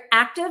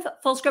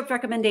Fullscript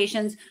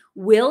recommendations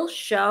will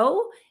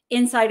show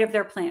inside of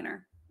their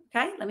planner.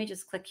 Okay, let me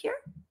just click here.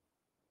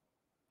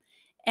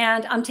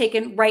 And I'm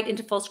taken right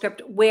into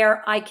Fullscript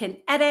where I can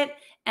edit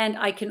and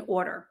I can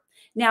order.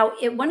 Now,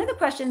 one of the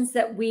questions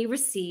that we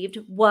received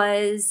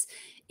was,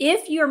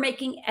 if you're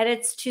making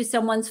edits to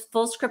someone's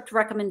Fullscript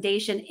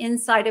recommendation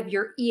inside of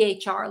your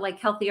EHR, like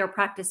Healthier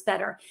Practice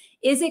Better,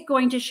 is it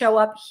going to show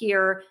up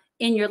here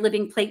in your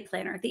Living Plate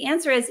Planner? The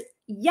answer is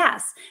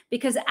yes,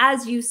 because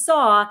as you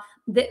saw,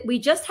 that we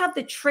just have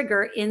the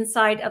trigger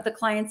inside of the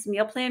client's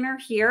meal planner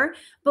here.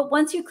 But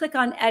once you click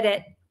on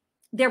edit,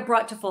 they're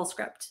brought to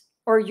Fullscript,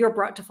 or you're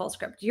brought to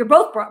Fullscript. You're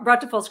both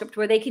brought to Fullscript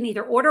where they can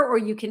either order or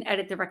you can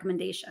edit the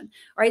recommendation.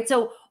 All right.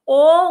 So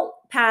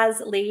all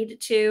paths lead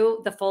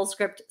to the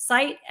Fullscript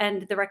site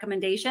and the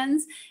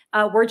recommendations.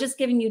 We're just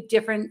giving you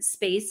different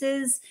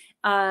spaces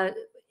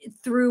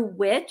through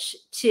which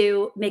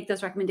to make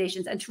those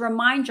recommendations and to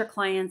remind your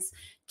clients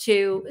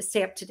to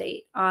stay up to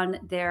date on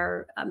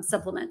their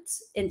supplement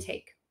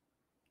intake.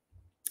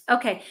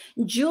 Okay.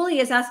 Julie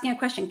is asking a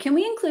question. Can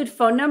we include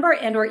phone number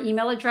and or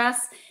email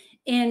address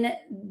in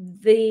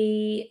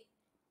the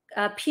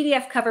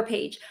PDF cover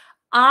page?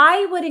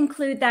 I would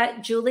include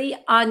that, Julie,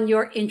 on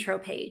your intro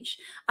page.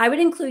 I would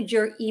include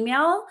your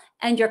email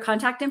and your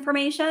contact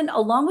information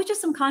along with just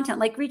some content,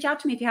 like reach out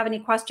to me if you have any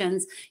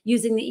questions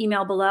using the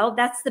email below.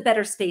 That's the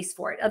better space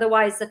for it.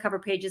 Otherwise, the cover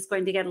page is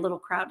going to get a little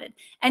crowded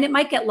and it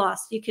might get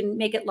lost. You can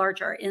make it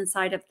larger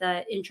inside of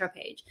the intro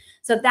page.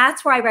 So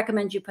that's where I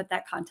recommend you put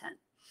that content.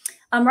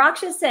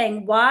 Raksha is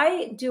saying,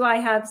 why do I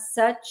have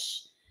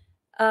such...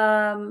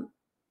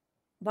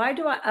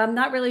 I'm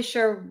not really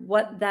sure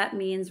what that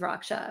means,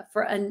 Raksha,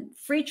 for a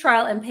free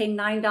trial and pay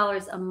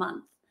 $9 a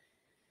month.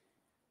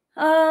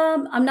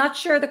 I'm not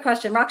sure the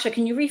question. Raksha,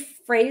 can you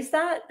rephrase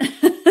that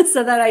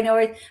so that I know?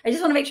 I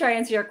just want to make sure I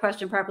answer your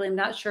question properly. I'm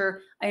not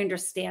sure I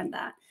understand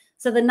that.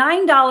 So the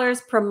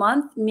 $9 per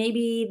month,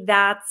 maybe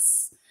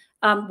that's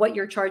what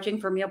you're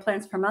charging for meal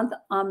plans per month.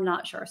 I'm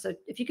not sure. So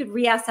if you could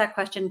re-ask that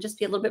question, just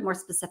be a little bit more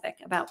specific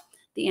about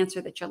the answer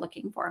that you're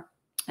looking for.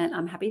 And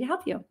I'm happy to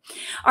help you.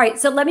 All right,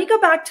 so let me go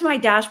back to my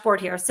dashboard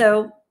here.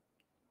 So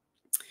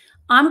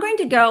I'm going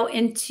to go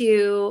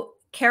into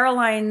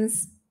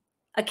Caroline's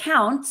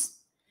account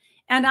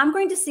and I'm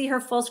going to see her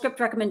Fullscript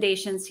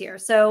recommendations here.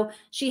 So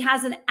she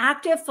has an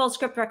active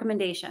Fullscript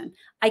recommendation.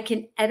 I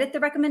can edit the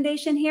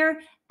recommendation here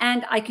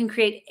and I can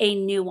create a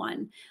new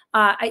one.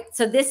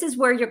 So this is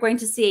where you're going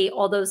to see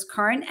all those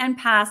current and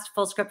past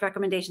Fullscript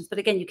recommendations. But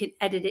again, you can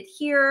edit it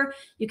here.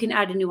 You can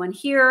add a new one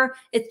here.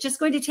 It's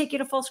just going to take you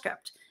to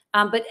Fullscript.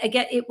 But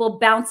again, it will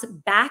bounce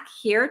back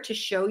here to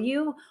show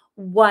you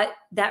what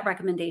that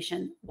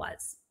recommendation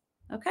was.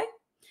 Okay.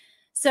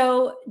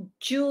 So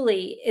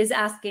Julie is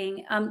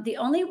asking, the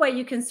only way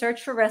you can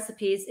search for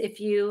recipes if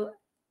you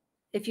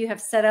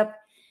have set up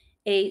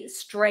a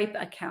Stripe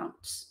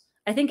account.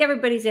 I think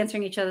everybody's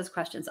answering each other's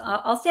questions.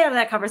 I'll stay out of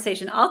that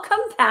conversation. I'll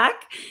come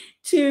back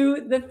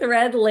to the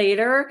thread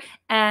later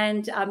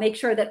and make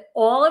sure that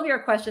all of your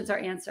questions are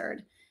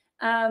answered.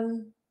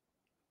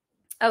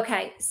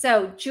 Okay,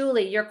 so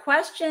Julie, your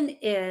question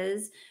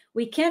is,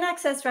 we can't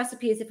access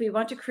recipes if we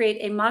want to create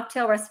a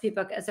mocktail recipe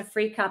book as a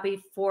free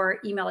copy for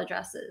email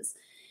addresses.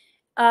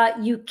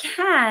 You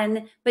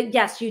can, but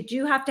yes, you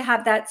do have to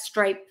have that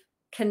Stripe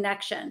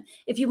connection.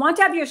 If you want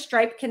to have your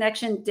Stripe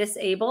connection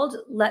disabled,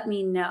 let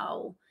me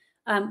know.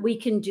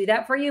 We can do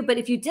that for you. But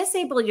if you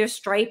disable your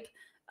Stripe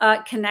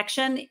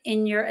connection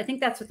in your, I think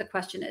that's what the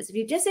question is. If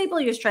you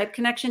disable your Stripe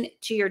connection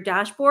to your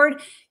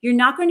dashboard, you're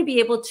not going to be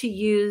able to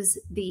use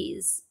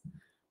these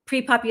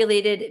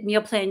pre-populated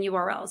meal plan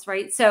URLs,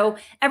 right? So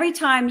every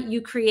time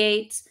you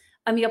create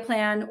a meal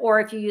plan, or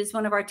if you use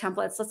one of our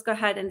templates, let's go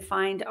ahead and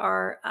find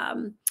our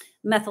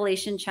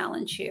methylation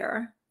challenge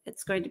here.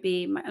 It's going to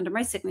be under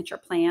my signature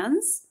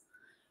plans.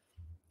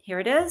 Here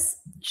it is.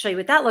 Show you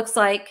what that looks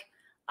like.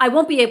 I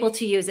won't be able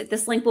to use it.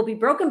 This link will be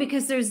broken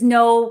because there's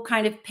no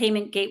kind of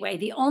payment gateway.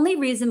 The only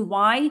reason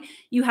why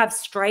you have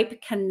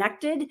Stripe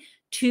connected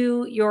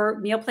to your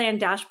meal plan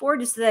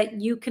dashboard is so that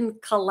you can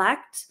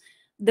collect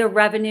the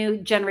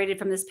revenue generated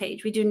from this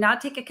page. We do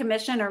not take a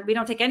commission, or we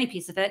don't take any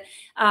piece of it.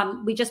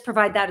 We just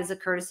provide that as a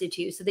courtesy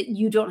to you so that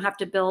you don't have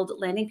to build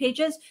landing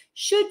pages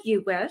should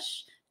you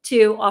wish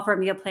to offer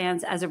meal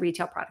plans as a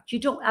retail product.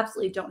 You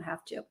absolutely don't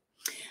have to.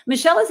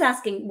 Michelle is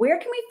asking, where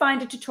can we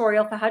find a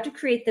tutorial for how to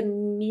create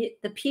the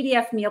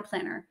PDF meal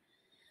planner?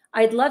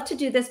 I'd love to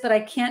do this, but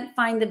I can't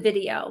find the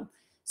video.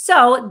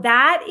 So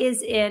that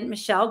is in,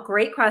 Michelle,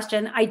 great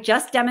question. I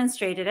just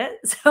demonstrated it.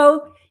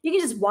 So you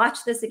can just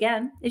watch this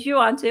again if you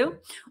want to,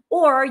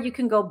 or you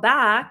can go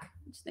back,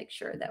 just make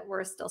sure that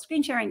we're still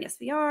screen sharing. Yes,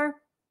 we are.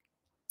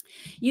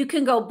 You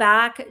can go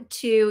back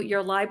to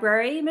your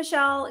library,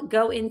 Michelle,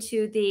 go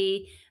into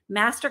the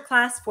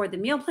masterclass for the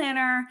meal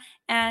planner.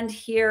 And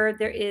here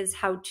there is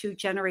how to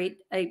generate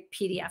a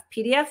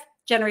PDF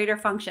generator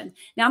function.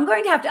 Now I'm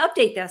going to have to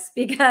update this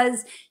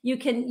because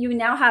you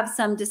now have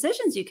some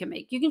decisions you can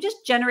make. You can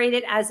just generate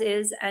it as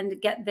is and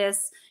get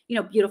this,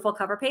 beautiful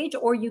cover page,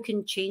 or you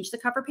can change the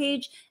cover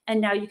page.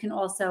 And now you can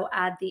also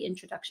add the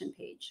introduction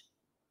page.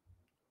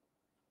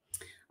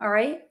 All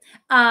right.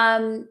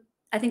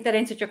 I think that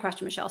answered your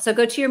question, Michelle. So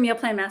go to your meal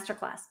plan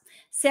masterclass.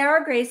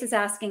 Sarah Grace is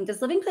asking,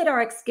 does Living Plate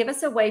RX give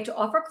us a way to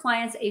offer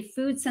clients a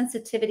food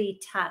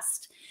sensitivity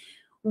test?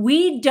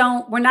 We're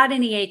not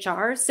in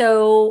EHR.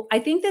 So I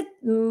think that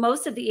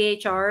most of the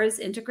EHRs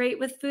integrate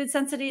with food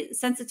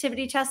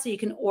sensitivity tests. So you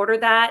can order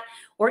that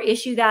or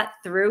issue that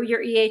through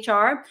your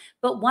EHR.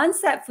 But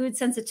once that food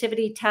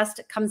sensitivity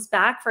test comes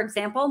back, for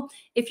example,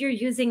 if you're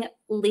using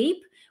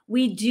Leap,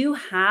 we do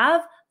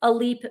have a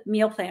Leap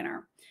meal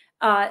planner.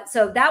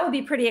 So that would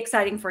be pretty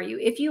exciting for you.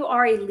 If you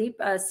are a Leap,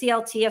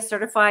 CLT, a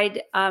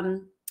certified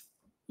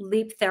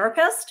Leap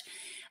therapist,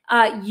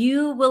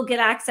 you will get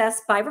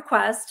access by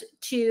request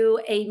to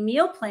a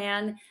meal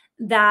plan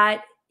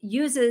that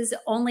uses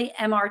only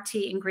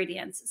MRT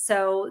ingredients.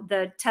 So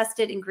the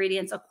tested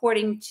ingredients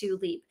according to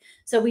Leap.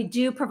 So we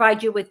do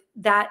provide you with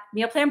that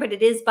meal plan, but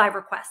it is by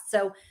request.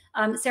 So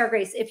Sarah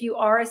Grace, if you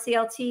are a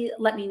CLT,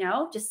 let me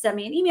know. Just send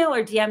me an email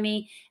or DM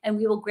me and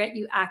we will grant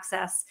you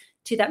access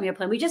to that meal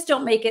plan. We just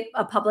don't make it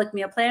a public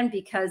meal plan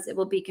because it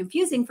will be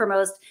confusing for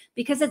most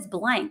because it's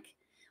blank.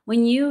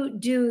 When you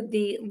do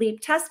the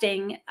Leap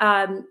testing,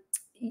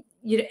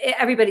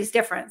 everybody's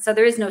different. So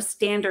there is no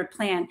standard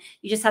plan.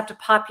 You just have to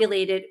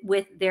populate it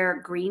with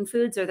their green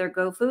foods or their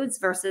go foods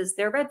versus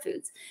their red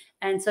foods.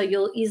 And so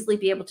you'll easily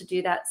be able to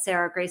do that,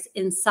 Sarah Grace,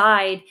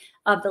 inside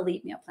of the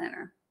Leap meal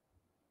planner.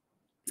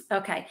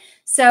 Okay,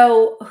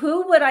 so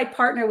who would I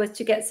partner with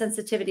to get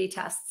sensitivity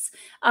tests?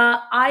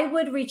 I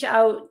would reach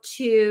out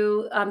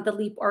to the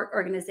Leap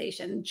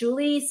organization.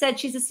 Julie said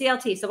she's a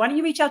CLT. So why don't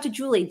you reach out to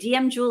Julie,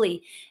 DM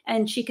Julie,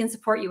 and she can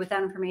support you with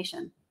that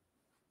information.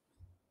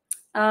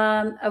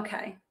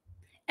 Okay.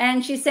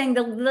 And she's saying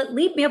the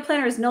Leap meal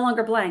planner is no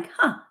longer blank.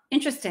 Huh,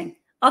 interesting.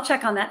 I'll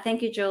check on that.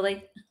 Thank you,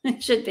 Julie.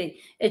 It should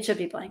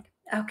be blank.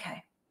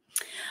 Okay.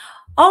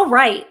 All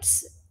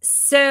right.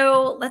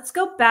 So let's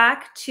go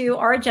back to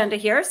our agenda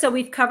here. So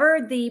we've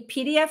covered the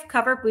PDF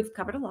cover. We've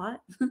covered a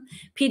lot.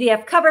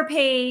 PDF cover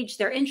page,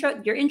 your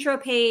intro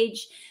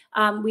page.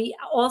 We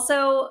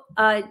also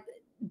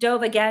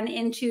dove again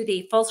into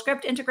the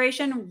FullScript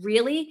integration.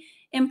 Really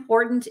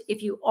important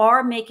if you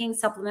are making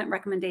supplement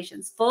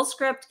recommendations.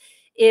 FullScript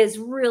is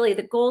really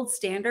the gold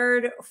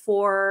standard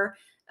for,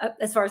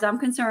 as far as I'm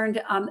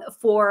concerned,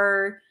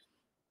 for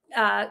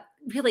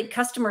really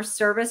customer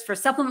service for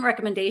supplement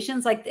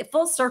recommendations. Like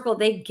Full Circle,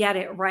 they get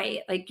it right.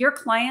 Like your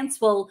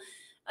clients will,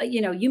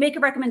 you make a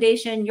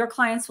recommendation, your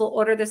clients will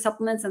order their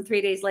supplements, and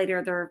 3 days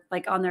later they're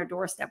like on their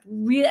doorstep.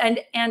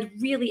 And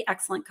really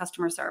excellent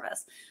customer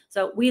service.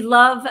 So we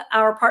love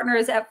our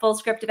partners at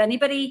FullScript. If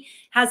anybody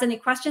has any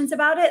questions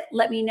about it,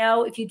 let me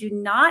know. If you do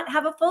not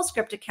have a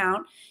FullScript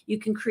account, you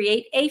can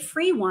create a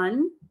free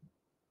one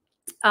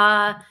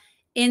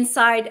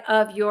inside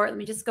of your, let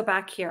me just go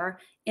back here,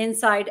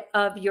 inside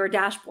of your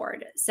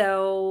dashboard.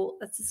 So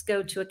let's just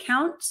go to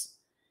account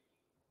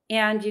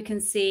and you can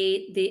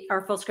see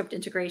our FullScript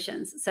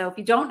integrations. So if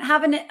you don't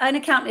have an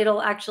account,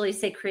 it'll actually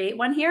say create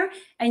one here,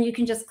 and you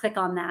can just click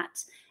on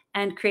that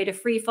and create a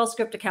free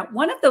FullScript account.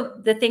 One of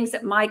the things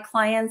that my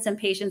clients and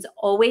patients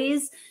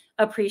always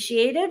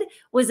appreciated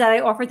was that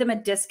I offered them a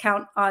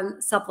discount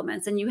on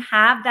supplements, and you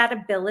have that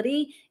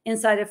ability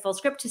inside of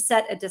FullScript to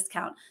set a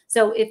discount.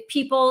 So if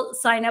people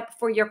sign up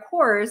for your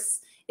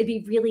course, it'd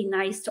be really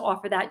nice to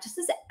offer that just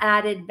as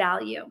added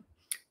value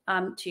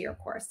to your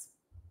course.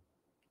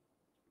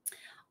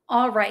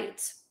 All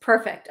right,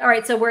 perfect. All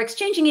right, so we're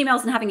exchanging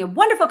emails and having a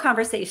wonderful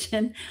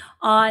conversation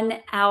on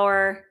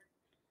our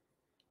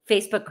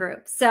Facebook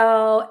group.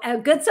 So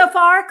good so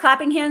far.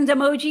 Clapping hand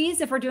emojis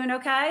if we're doing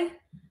okay.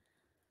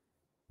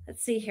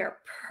 Let's see here.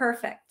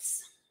 Perfect.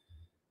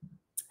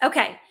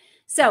 Okay,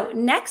 so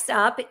next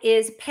up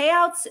is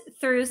payouts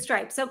through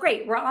Stripe. So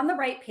great, we're on the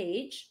right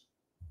page.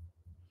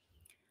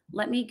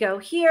 Let me go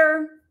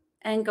here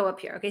and go up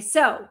here. Okay,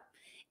 so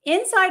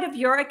inside of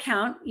your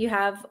account, you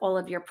have all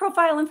of your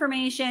profile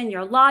information,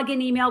 your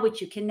login email, which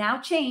you can now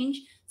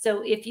change.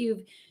 So if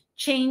you've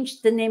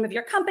changed the name of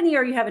your company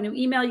or you have a new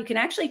email, you can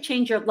actually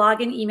change your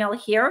login email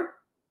here.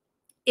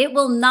 It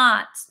will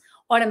not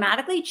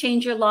automatically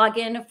change your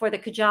login for the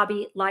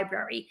Kajabi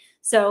library.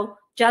 So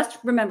just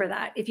remember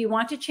that. If you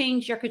want to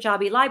change your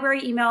Kajabi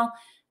library email,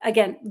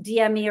 again,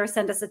 DM me or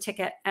send us a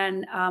ticket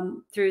and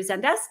through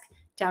Zendesk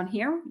down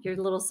here, your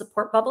little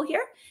support bubble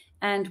here,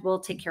 and we'll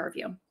take care of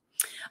you.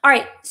 All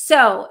right.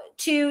 So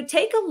to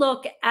take a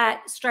look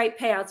at Stripe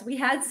payouts, we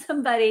had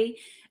somebody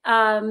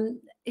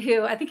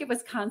who, I think it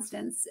was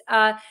Constance,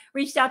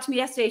 reached out to me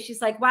yesterday.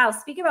 She's like, wow,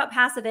 speak about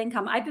passive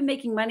income. I've been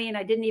making money and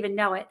I didn't even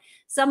know it.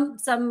 Some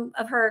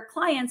of her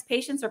clients,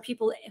 patients, or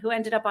people who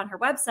ended up on her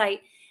website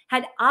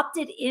had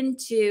opted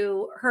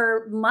into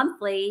her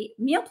monthly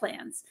meal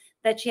plans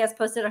that she has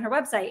posted on her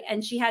website.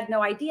 And she had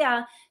no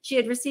idea. She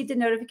had received a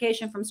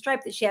notification from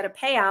Stripe that she had a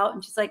payout.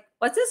 And she's like,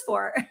 what's this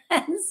for?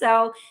 And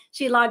so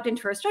she logged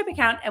into her Stripe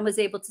account and was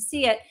able to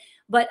see it.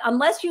 But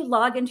unless you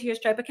log into your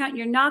Stripe account,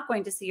 you're not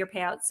going to see your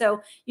payout. So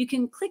you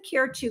can click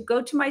here to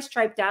go to my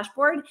Stripe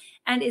dashboard,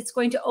 and it's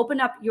going to open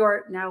up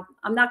your, now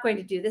I'm not going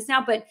to do this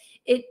now, but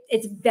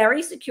it's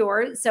very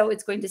secure. So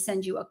it's going to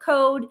send you a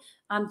code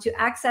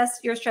to access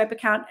your Stripe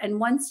account. And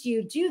once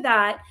you do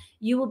that,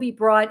 you will be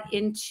brought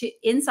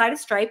inside of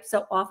Stripe,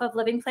 so off of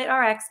Living Plate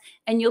RX,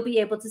 and you'll be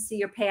able to see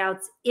your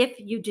payouts if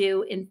you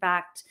do, in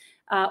fact,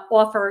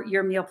 offer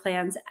your meal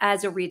plans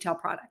as a retail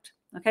product.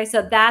 Okay,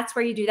 so that's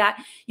where you do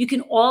that. You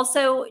can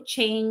also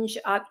change,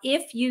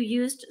 if you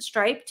used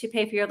Stripe to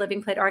pay for your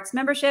Living Plate RX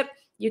membership,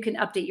 you can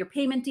update your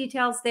payment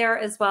details there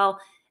as well.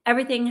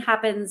 Everything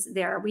happens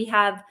there. We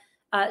have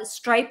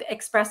Stripe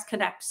Express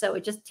Connect, so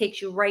it just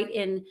takes you right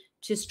in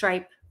to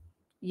Stripe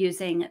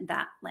using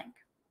that link.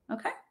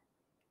 Okay.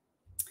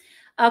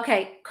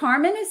 Okay,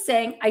 Carmen is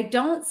saying, I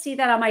don't see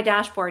that on my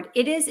dashboard.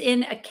 It is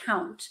in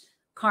account,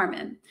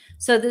 Carmen.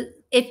 So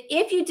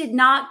if you did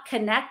not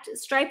connect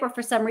Stripe, or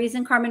for some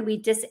reason, Carmen, we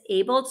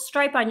disabled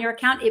Stripe on your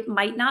account, it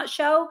might not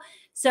show.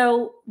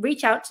 So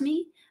reach out to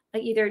me,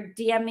 either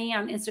DM me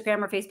on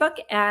Instagram or Facebook,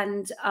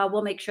 and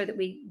we'll make sure that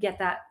we get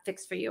that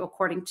fixed for you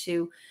according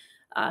to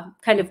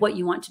kind of what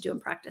you want to do in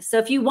practice. So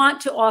if you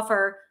want to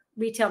offer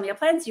retail meal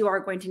plans, you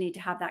are going to need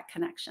to have that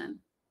connection.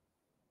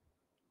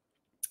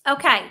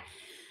 Okay.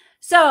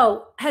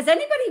 So has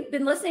anybody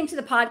been listening to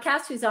the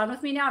podcast who's on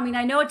with me now? I mean,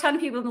 I know a ton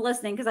of people have been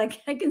listening because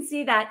I can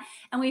see that.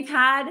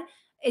 And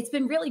it's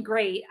been really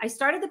great. I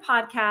started the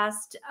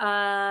podcast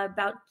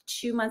about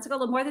 2 months ago, a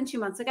little more than 2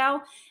 months ago.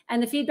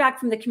 And the feedback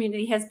from the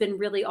community has been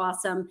really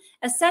awesome.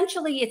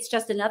 Essentially, it's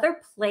just another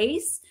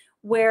place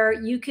where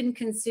you can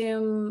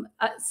consume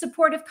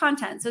supportive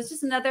content. So it's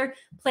just another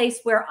place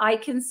where I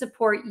can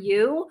support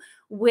you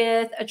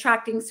with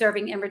attracting,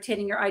 serving, and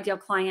retaining your ideal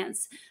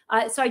clients.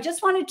 So I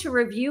just wanted to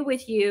review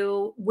with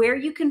you where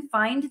you can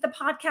find the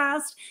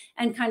podcast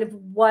and kind of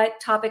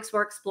what topics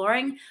we're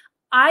exploring.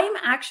 I'm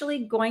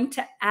actually going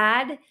to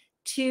add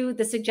to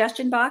the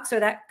suggestion box, or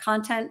that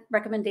content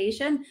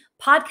recommendation,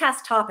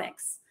 podcast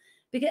topics.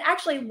 Because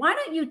actually, why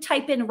don't you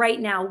type in right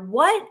now,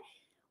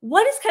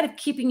 what is kind of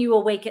keeping you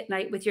awake at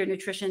night with your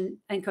nutrition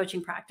and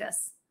coaching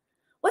practice?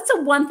 What's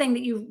the one thing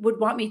that you would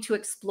want me to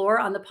explore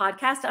on the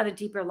podcast on a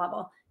deeper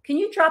level? Can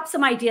you drop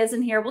some ideas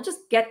in here? We'll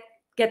just get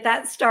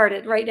that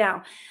started right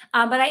now.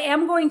 But I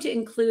am going to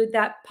include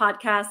that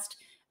podcast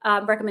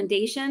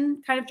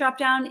recommendation kind of drop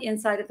down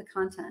inside of the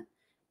content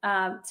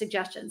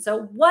suggestion.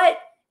 So what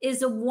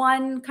is the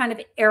one kind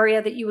of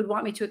area that you would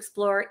want me to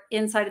explore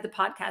inside of the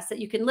podcast that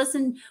you can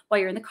listen while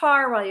you're in the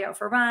car, while you're out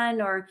for a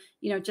run, or,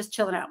 just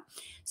chilling out?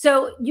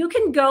 So you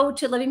can go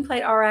to Living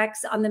Plate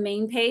RX on the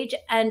main page,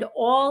 and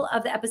all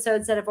of the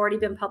episodes that have already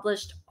been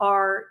published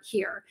are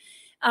here.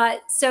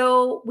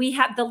 So we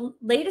have the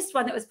latest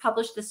one that was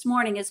published this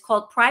morning is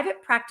called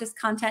Private Practice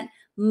Content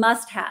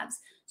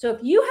Must-Haves. So if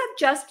you have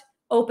just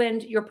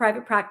opened your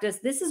private practice,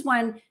 this is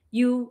one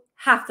you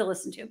have to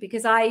listen to,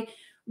 because I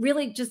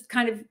really just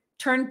kind of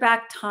turned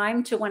back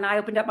time to when I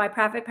opened up my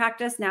private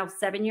practice now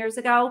 7 years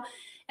ago,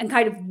 and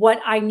kind of what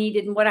I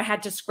needed and what I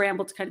had to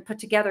scramble to kind of put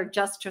together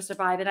just to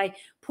survive. And I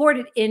poured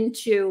it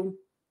into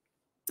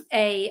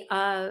a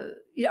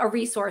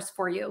resource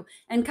for you,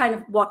 and kind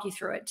of walk you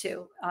through it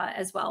too,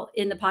 as well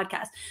in the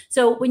podcast.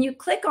 So when you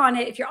click on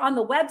it, if you're on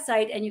the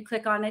website and you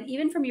click on it,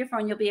 even from your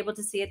phone, you'll be able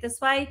to see it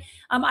this way.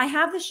 I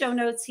have the show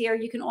notes here.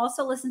 You can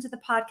also listen to the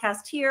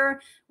podcast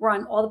here. We're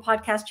on all the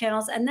podcast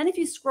channels. And then if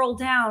you scroll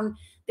down,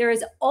 there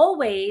is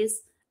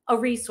always a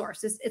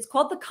resource. It's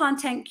called the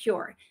Content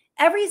Cure.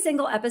 Every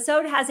single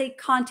episode has a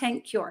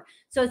content cure.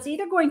 So it's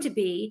either going to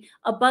be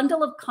a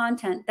bundle of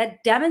content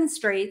that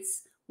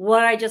demonstrates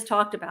what I just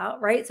talked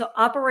about, right? So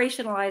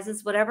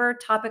operationalizes whatever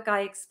topic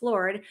I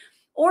explored,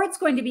 or it's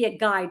going to be a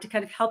guide to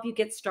kind of help you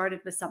get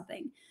started with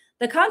something.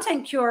 The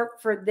content cure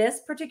for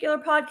this particular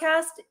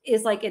podcast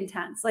is like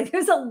intense. Like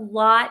there's a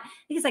lot, I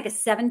think it's like a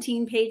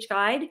 17-page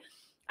guide.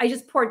 I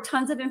just poured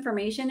tons of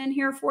information in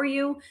here for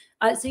you.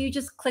 So you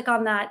just click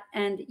on that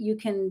and you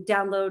can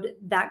download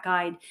that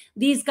guide.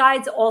 These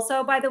guides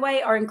also, by the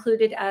way, are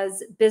included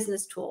as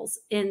business tools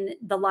in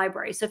the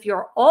library. So if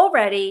you're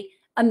already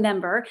a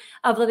member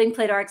of Living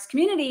Plate RX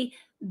community,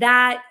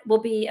 that will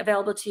be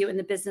available to you in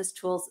the business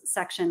tools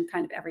section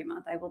kind of every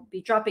month. I will be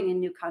dropping in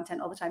new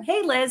content all the time.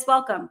 Hey, Liz,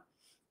 welcome.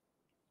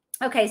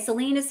 Okay,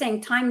 Celine is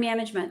saying time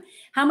management.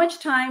 How much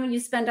time you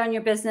spend on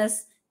your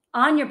business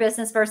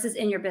versus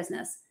in your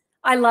business?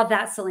 I love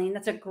that, Celine.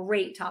 That's a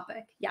great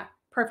topic. Yeah,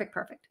 perfect.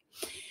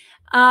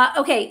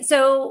 Okay,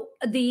 so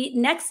the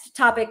next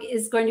topic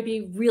is going to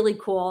be really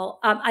cool.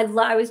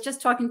 I was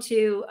just talking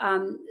to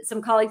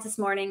some colleagues this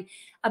morning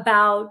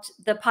about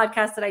the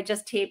podcast that I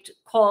just taped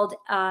called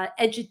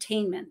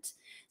Edutainment.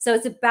 So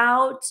it's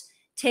about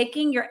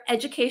taking your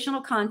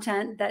educational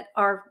content that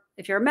are,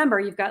 if you're a member,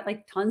 you've got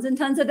like tons and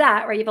tons of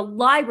that, right? You have a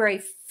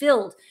library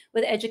filled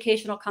with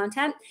educational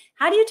content.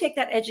 How do you take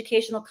that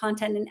educational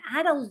content and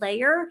add a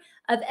layer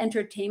of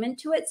entertainment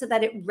to it so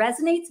that it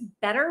resonates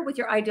better with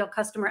your ideal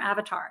customer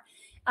avatar?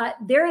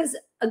 There is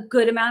a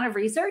good amount of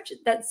research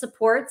that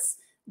supports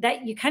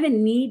that you kind of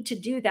need to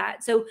do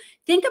that. So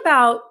think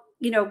about,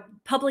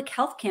 public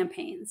health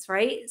campaigns,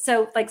 right?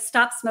 So like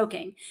stop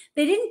smoking.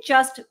 They didn't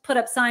just put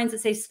up signs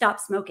that say stop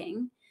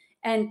smoking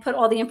and put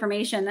all the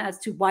information as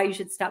to why you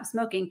should stop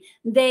smoking.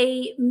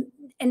 Smoking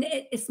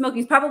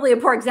is probably a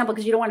poor example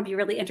because you don't want to be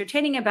really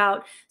entertaining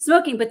about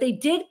smoking, but they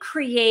did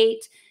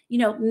create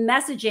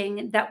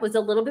messaging that was a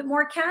little bit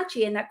more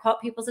catchy and that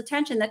caught people's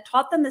attention, that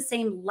taught them the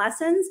same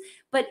lessons,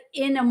 but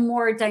in a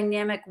more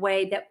dynamic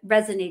way that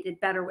resonated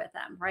better with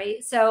them,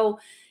 right? So,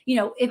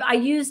 if I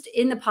used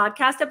in the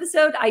podcast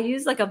episode, I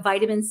used like a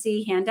vitamin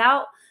C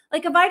handout.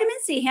 Like a vitamin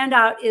C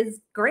handout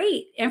is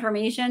great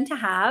information to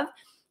have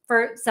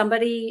for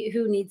somebody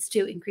who needs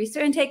to increase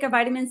their intake of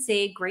vitamin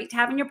C, great to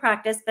have in your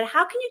practice. But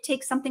how can you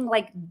take something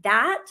like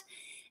that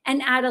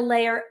and add a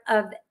layer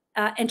of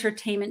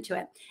entertainment to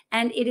it?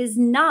 And it is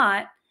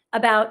not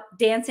about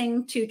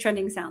dancing to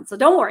trending sounds. So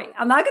don't worry,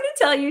 I'm not going to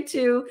tell you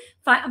to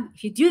find,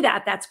 if you do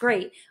that, that's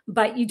great,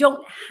 but you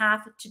don't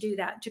have to do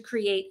that to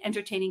create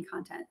entertaining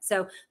content.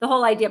 So the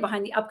whole idea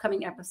behind the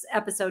upcoming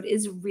episode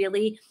is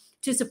really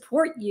to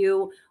support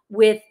you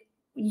with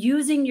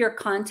using your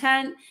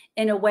content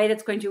in a way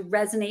that's going to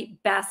resonate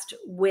best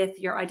with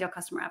your ideal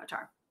customer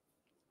avatar.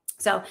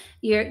 So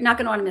you're not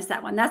going to want to miss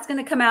that one. That's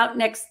going to come out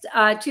next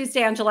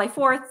Tuesday on July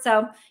 4th.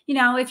 So,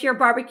 if you're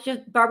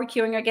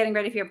barbecuing or getting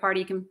ready for your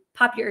party, you can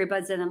pop your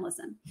earbuds in and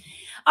listen.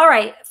 All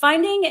right.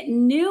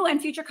 Finding new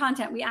and future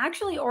content. We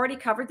actually already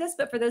covered this,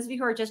 but for those of you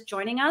who are just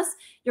joining us,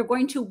 you're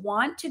going to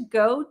want to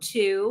go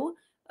to,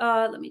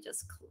 let me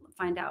just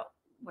find out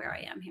where I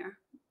am here.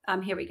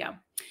 Here we go.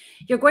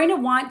 You're going to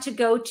want to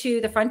go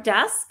to the front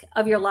desk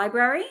of your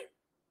library.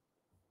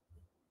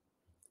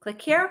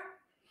 Click here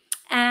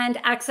and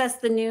access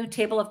the new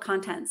table of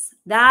contents.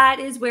 That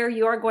is where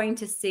you're going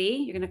to see,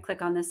 you're going to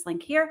click on this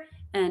link here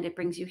and it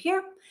brings you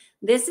here.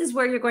 This is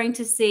where you're going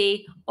to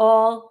see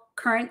all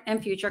current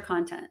and future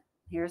content.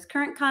 Here's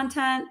current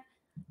content.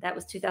 That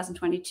was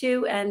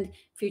 2022, and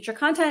future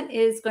content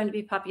is going to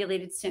be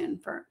populated soon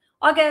for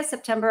August,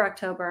 September,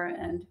 October,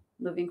 and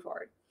moving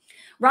forward.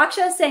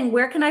 Raksha is saying,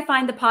 where can I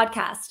find the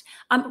podcast?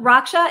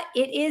 Raksha,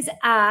 it is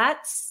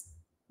at,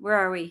 where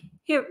are we?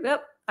 Here, oh,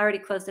 I already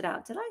closed it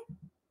out. Did I?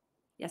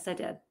 Yes, I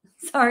did.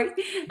 Sorry.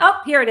 Oh,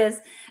 here it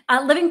is.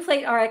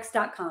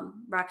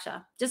 livingplaterx.com,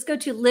 Raksha. Just go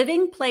to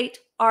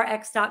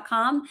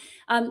livingplaterx.com.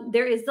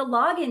 There is the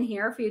login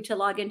here for you to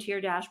log into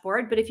your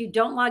dashboard. But if you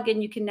don't log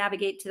in, you can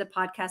navigate to the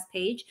podcast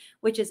page,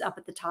 which is up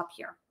at the top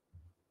here.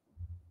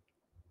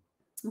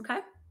 Okay.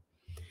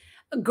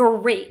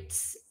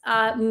 Great.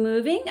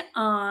 Moving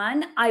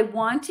on, I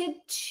wanted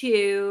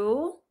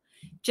to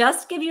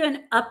just give you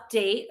an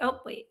update. Oh,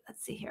 wait,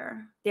 let's see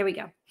here. There we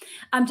go.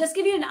 Just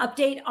give you an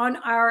update on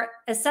our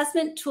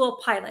assessment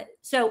tool pilot.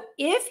 So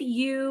if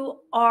you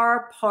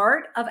are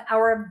part of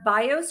our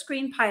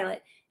BioScreen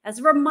pilot, as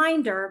a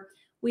reminder,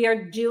 we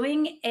are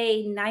doing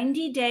a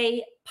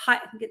 90-day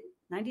pilot.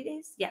 90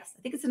 days? Yes,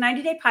 I think it's a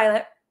 90-day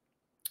pilot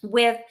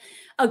with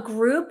a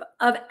group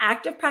of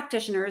active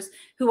practitioners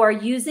who are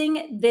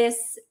using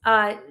this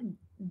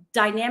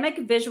dynamic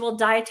visual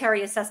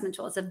dietary assessment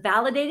tool. It's a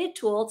validated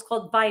tool. It's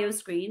called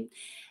BioScreen,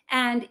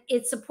 and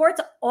it supports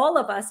all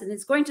of us, and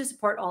it's going to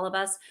support all of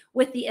us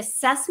with the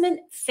assessment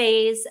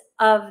phase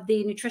of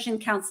the nutrition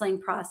counseling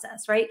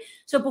process, right?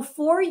 So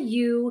before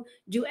you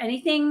do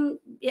anything,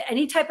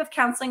 any type of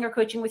counseling or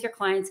coaching with your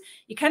clients,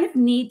 you kind of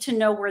need to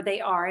know where they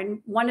are.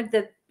 And one of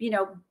the,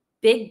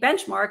 big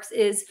benchmarks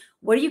is,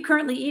 what are you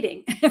currently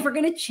eating? If we're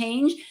going to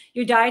change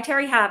your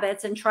dietary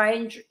habits and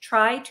try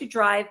to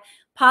drive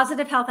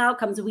positive health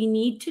outcomes, we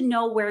need to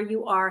know where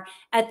you are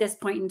at this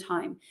point in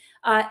time.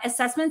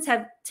 Assessments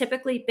have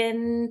typically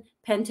been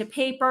pen to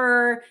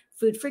paper,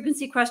 food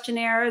frequency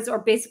questionnaires, or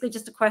basically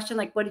just a question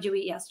like, what did you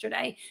eat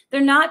yesterday?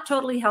 They're not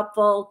totally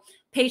helpful.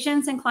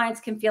 Patients and clients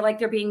can feel like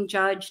they're being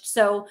judged.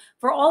 So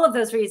for all of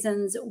those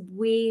reasons,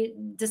 we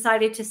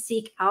decided to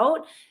seek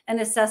out an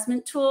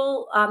assessment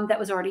tool that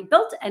was already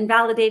built and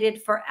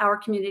validated for our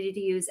community to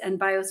use. And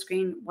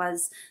BioScreen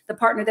was the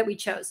partner that we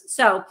chose.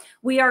 So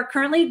we are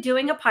currently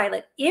doing a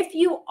pilot. If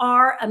you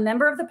are a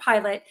member of the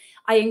pilot,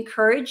 I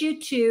encourage you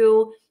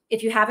to,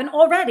 if you haven't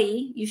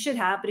already, you should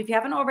have, but if you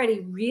haven't already,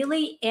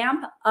 really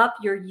amp up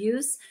your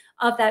use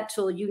of that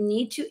tool. You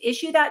need to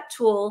issue that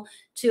tool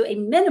to a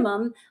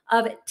minimum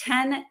of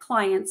 10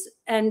 clients.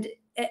 And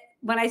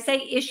when I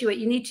say issue it,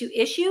 you need to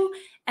issue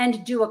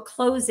and do a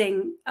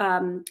closing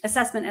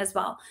assessment as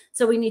well.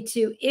 So we need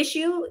to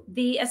issue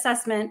the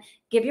assessment,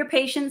 give your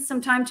patients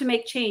some time to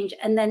make change,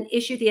 and then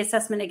issue the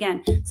assessment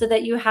again so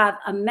that you have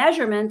a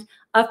measurement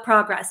of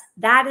progress.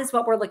 That is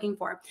what we're looking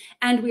for.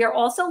 And we are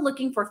also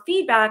looking for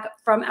feedback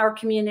from our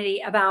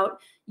community about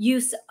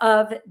use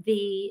of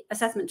the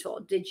assessment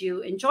tool. Did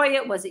you enjoy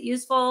it? Was it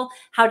useful?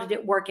 How did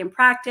it work in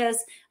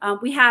practice?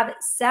 We have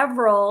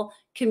several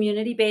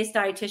community-based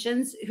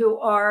dietitians who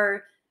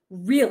are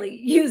really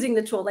using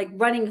the tool, like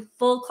running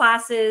full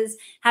classes,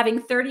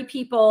 having 30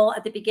 people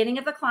at the beginning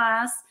of the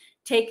class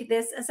take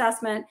this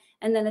assessment.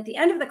 And then at the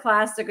end of the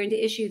class, they're going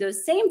to issue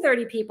those same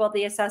 30 people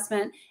the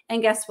assessment.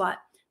 And guess what?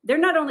 They're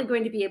not only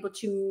going to be able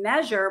to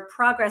measure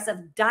progress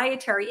of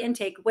dietary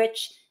intake,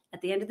 which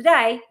at the end of the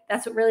day,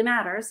 that's what really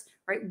matters,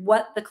 right?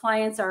 What the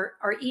clients are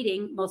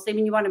eating. Mostly, I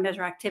mean, you want to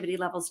measure activity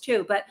levels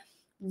too, but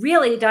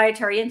really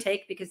dietary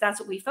intake, because that's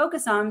what we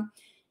focus on.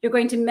 You're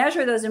going to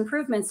measure those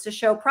improvements to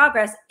show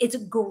progress. It's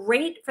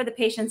great for the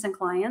patients and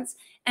clients,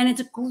 and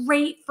it's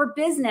great for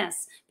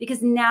business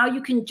because now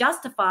you can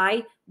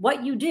justify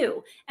what you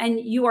do, and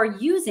you are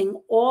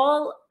using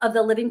all of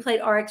the Living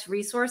Plate RX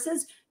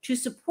resources to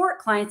support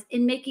clients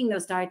in making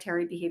those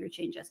dietary behavior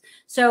changes.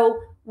 So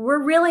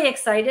we're really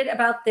excited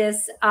about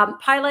this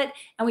pilot,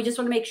 and we just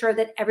want to make sure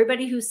that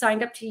everybody who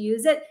signed up to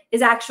use it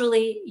is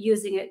actually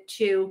using it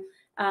to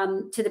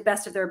the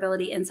best of their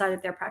ability inside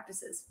of their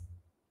practices.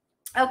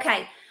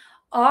 Okay.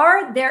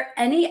 Are there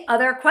any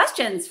other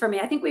questions for me?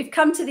 I think we've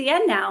come to the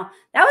end now.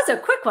 That was a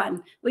quick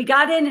one. We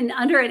got in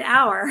under an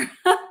hour.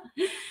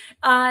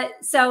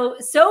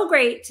 So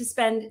great to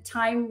spend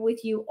time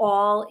with you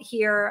all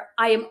here.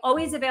 I am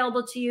always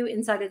available to you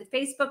inside of the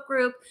Facebook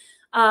group.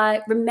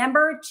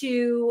 Remember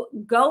to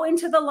go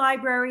into the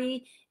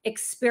library,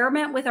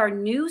 experiment with our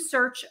new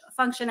search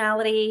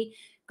functionality,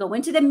 go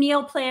into the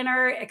meal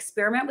planner,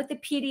 experiment with the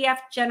PDF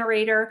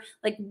generator.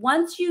 Like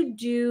once you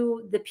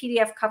do the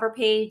PDF cover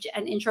page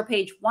and intro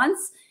page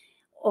once,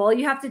 all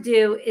you have to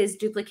do is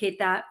duplicate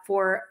that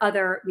for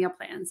other meal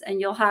plans. And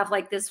you'll have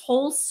like this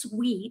whole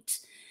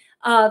suite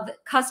of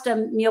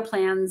custom meal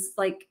plans,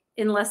 like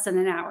in less than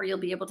an hour, you'll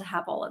be able to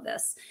have all of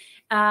this.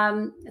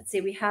 Let's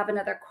see, we have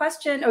another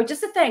question. Oh,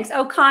 just a thanks.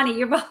 Oh, Connie,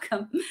 you're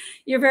welcome.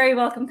 You're very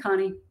welcome,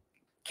 Connie.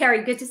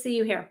 Carrie, good to see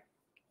you here.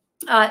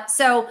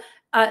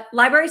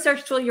 Library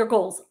search tool, your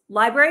goals.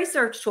 Library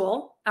search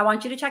tool, I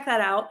want you to check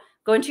that out.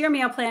 Go into your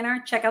meal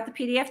planner, check out the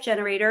PDF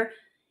generator.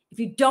 If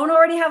you don't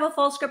already have a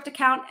FullScript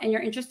account and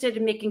you're interested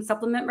in making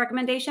supplement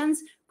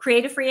recommendations,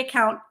 create a free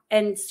account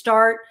and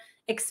start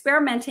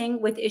experimenting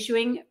with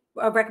issuing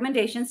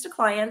recommendations to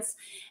clients.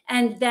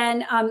 And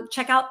then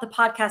check out the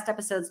podcast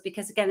episodes,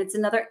 because again, it's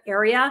another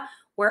area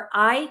where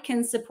I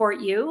can support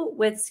you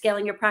with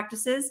scaling your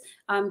practices,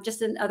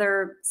 just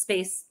another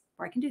space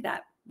where I can do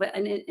that, but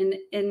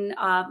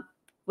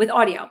with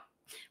audio,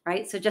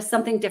 right? So just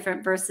something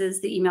different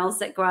versus the emails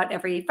that go out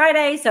every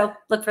Friday. So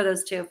look for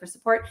those too for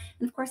support.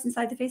 And of course,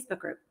 inside the Facebook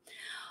group.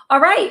 All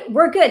right,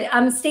 we're good.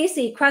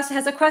 Stacy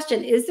has a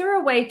question. Is there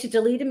a way to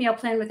delete a meal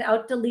plan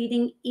without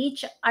deleting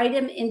each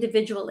item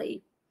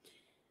individually?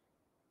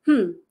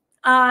 You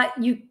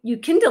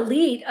can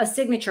delete a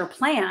signature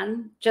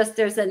plan. Just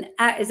is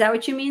that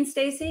what you mean,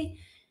 Stacy?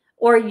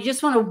 Or you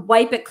just want to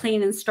wipe it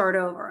clean and start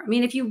over? I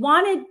mean, if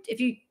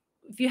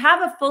you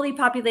have a fully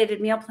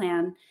populated meal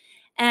plan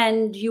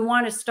and you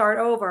want to start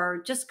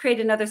over, just create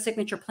another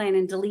signature plan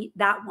and delete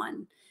that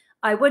one.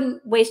 I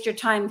wouldn't waste your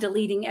time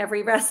deleting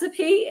every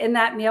recipe in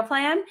that meal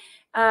plan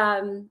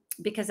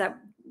because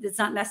it's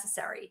not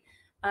necessary.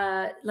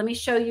 Let me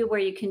show you where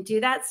you can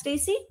do that,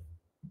 Stacy.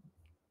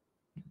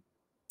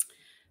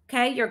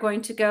 Okay, you're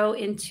going to go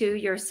into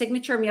your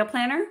signature meal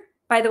planner.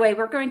 By the way,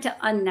 we're going to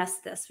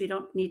unnest this. We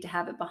don't need to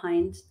have it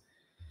behind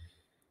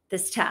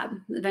this tab.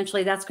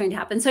 Eventually that's going to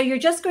happen. So you're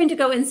just going to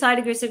go inside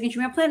of your signature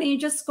meal plan and you're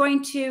just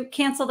going to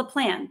cancel the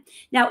plan.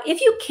 Now, if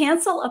you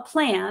cancel a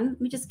plan,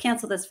 let me just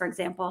cancel this, for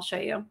example, I'll show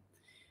you.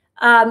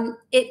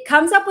 It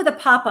comes up with a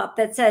pop-up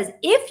that says,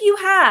 if you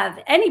have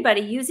anybody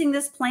using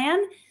this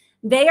plan,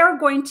 they are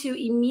going to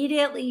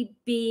immediately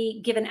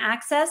be given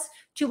access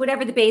to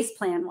whatever the base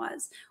plan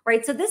was,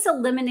 right? So this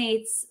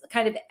eliminates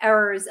kind of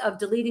errors of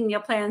deleting meal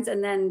plans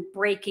and then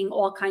breaking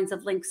all kinds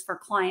of links for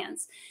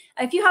clients.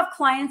 If you have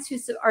clients who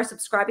are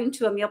subscribing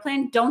to a meal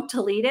plan, don't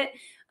delete it.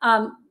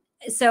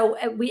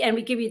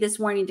 We give you this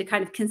warning to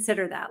kind of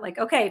consider that. Like,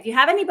 okay, if you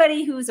have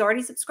anybody who's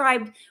already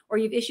subscribed or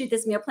you've issued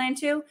this meal plan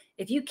to,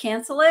 if you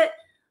cancel it,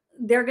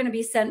 they're going to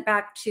be sent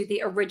back to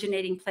the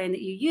originating plan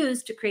that you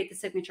used to create the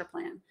signature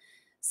plan.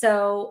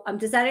 So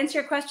does that answer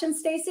your question,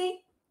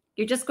 Stacy?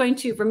 You're just going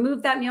to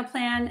remove that meal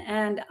plan,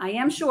 and I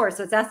am sure,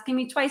 so it's asking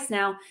me twice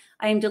now,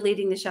 I am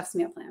deleting the chef's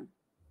meal plan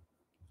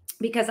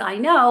because I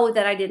know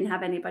that I didn't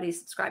have anybody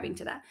subscribing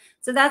to that.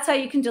 So that's how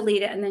you can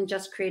delete it and then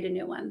just create a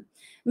new one.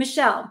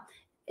 Michelle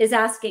is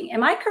asking,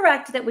 am I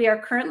correct that we are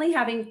currently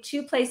having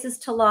 2 places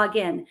to log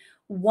in,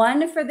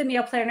 one for the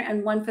meal planner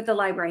and one for the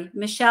library?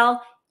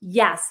 Michelle,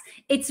 yes.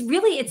 It's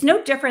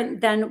no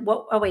different than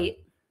what, oh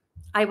wait,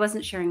 I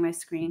wasn't sharing my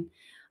screen.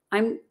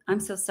 I'm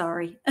so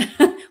sorry.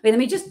 Wait, let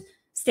me just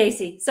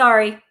Stacy,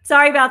 sorry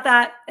about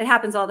that. It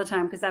happens all the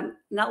time because I'm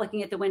not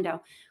looking at the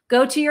window.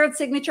 Go to your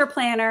signature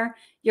planner.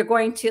 You're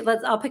going to,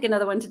 I'll pick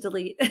another one to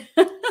delete.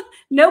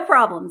 No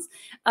problems.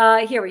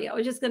 Here we go.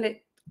 We're just going to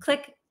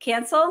click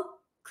cancel,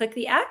 click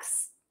the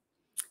X,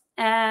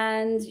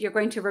 and you're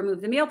going to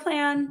remove the meal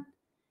plan,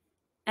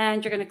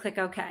 and you're going to click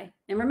OK.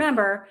 And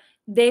remember,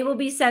 they will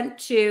be sent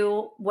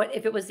to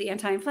if it was the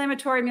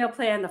anti-inflammatory meal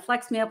plan, the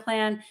flex meal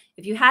plan.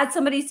 If you had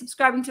somebody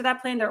subscribing to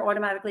that plan, they're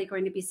automatically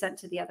going to be sent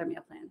to the other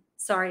meal plan.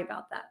 Sorry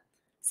about that.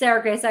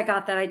 Sarah Grace, I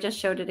got that. I just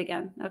showed it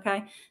again.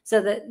 Okay. So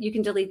that you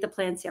can delete the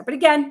plans here. But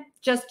again,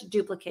 just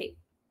duplicate.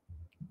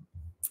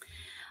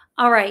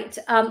 All right.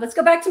 Let's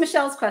go back to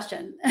Michelle's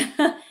question.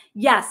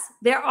 Yes,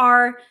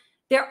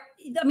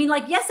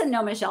 yes and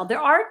no, Michelle.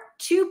 There are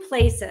two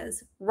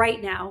places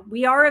right now.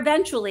 We are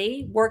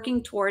eventually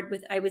working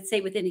toward, I would say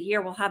within a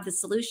year, we'll have the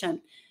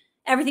solution.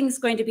 Everything's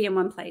going to be in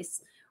one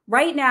place.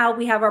 Right now,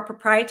 we have our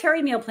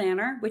proprietary meal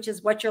planner, which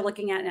is what you're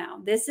looking at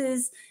now. This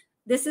is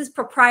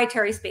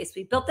proprietary space.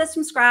 We built this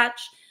from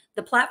scratch.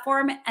 The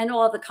platform and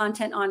all of the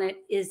content on it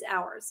is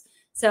ours.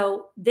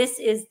 So this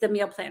is the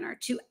meal planner.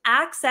 To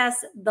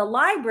access the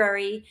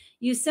library,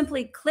 you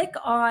simply click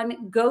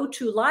on Go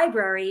to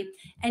Library,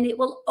 and it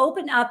will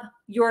open up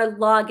your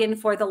login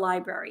for the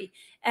library.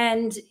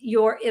 And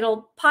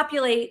it'll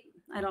populate,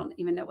 I don't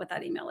even know what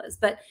that email is,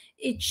 but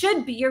it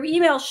should be, your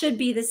email should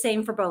be the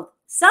same for both.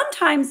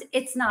 Sometimes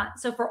it's not.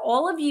 So for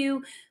all of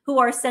you who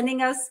are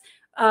sending us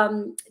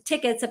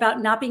tickets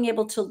about not being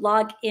able to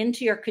log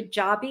into your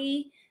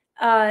Kajabi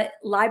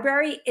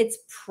library, it's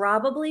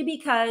probably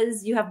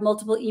because you have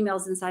multiple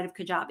emails inside of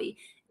Kajabi.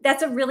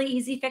 That's a really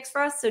easy fix for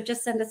us. So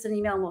just send us an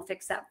email and we'll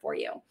fix that for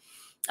you.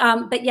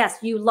 But yes,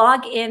 you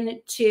log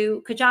in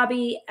to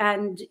Kajabi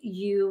and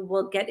you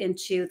will get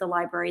into the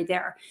library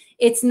there.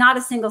 It's not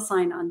a single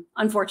sign-on.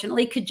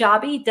 Unfortunately,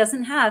 Kajabi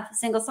doesn't have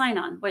single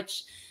sign-on,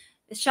 which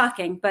is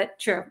shocking, but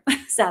true,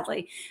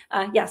 sadly.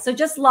 Yeah, so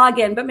just log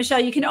in. But Michelle,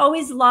 you can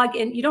always log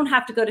in. You don't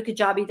have to go to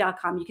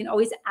kajabi.com. You can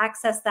always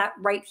access that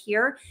right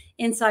here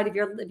inside of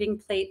your Living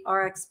Plate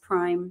RX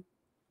Prime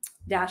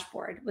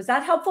dashboard. Was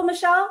that helpful,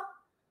 Michelle?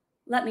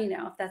 Let me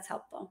know if that's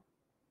helpful.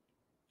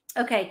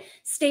 Okay,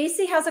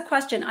 Stacy has a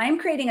question. I am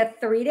creating a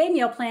 3-day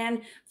meal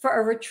plan for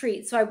a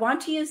retreat. So I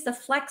want to use the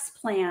Flex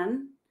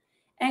plan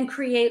and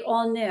create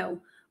all new.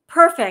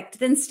 Perfect.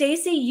 Then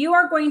Stacy, you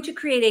are going to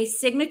create a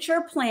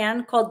signature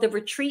plan called the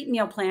Retreat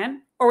Meal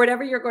Plan, or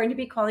whatever you're going to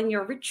be calling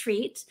your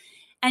retreat.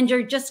 And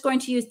you're just going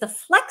to use the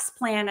Flex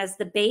plan as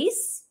the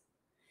base.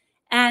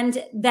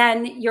 And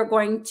then you're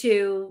going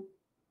to,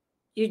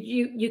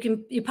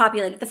 you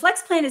populate it. The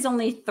Flex plan is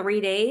only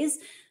 3 days.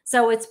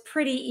 So it's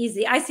pretty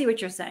easy. I see what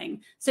you're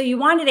saying. So you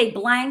wanted a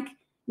blank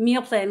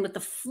meal plan with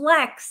the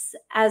Flex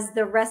as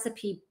the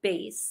recipe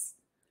base.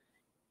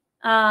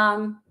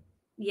 Yeah,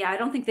 I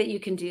don't think that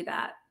you can do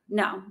that.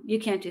 No, you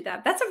can't do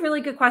that. That's a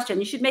really good question.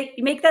 You should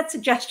make that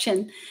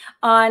suggestion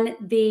on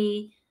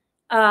the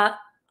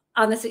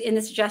in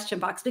the suggestion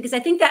box, because I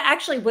think that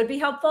actually would be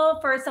helpful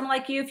for someone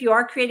like you. If you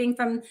are creating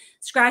from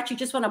scratch, you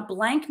just want a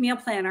blank meal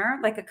planner,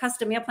 like a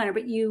custom meal planner,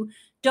 but you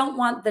don't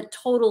want the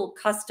total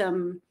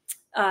custom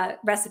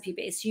recipe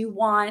base. You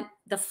want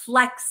the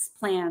Flex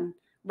plan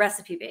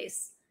recipe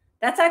base.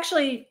 That's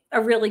actually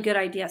a really good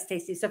idea,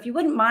 Stacy. So if you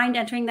wouldn't mind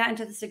entering that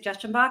into the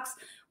suggestion box,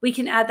 we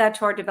can add that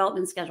to our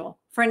development schedule.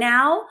 For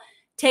now,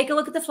 take a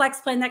look at the Flex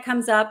plan that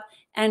comes up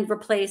and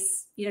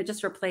replace,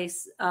 just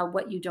replace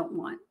what you don't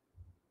want.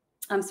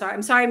 I'm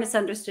sorry I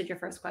misunderstood your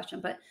first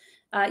question, but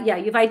yeah,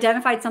 you've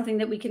identified something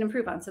that we can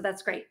improve on. So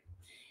that's great.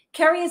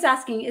 Carrie is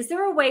asking, is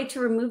there a way to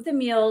remove the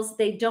meals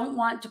they don't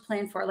want to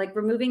plan for, like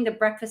removing the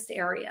breakfast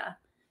area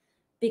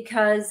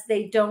because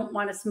they don't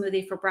want a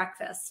smoothie for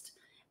breakfast?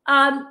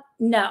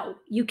 No,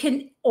 you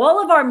can.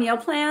 All of our meal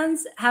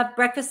plans have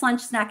breakfast,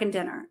 lunch, snack, and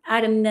dinner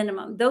at a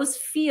minimum. Those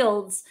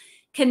fields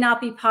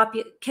cannot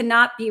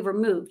be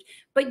removed,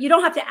 but you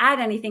don't have to add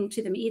anything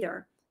to them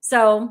either.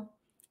 So,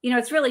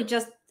 it's really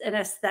just an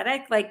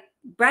aesthetic. Like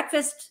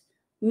breakfast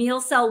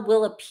meal cell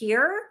will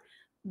appear,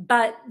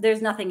 but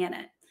there's nothing in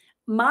it.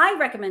 My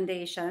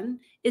recommendation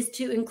is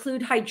to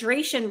include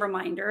hydration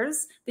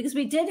reminders, because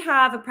we did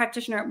have a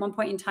practitioner at one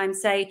point in time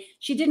say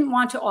she didn't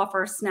want to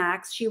offer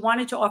snacks. She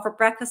wanted to offer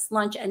breakfast,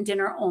 lunch, and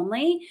dinner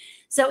only.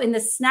 So in the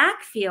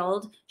snack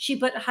field, she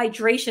put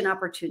hydration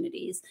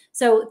opportunities.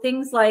 So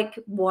things like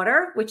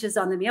water, which is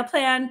on the meal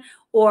plan,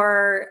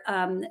 or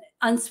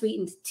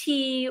unsweetened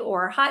tea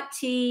or hot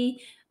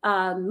tea,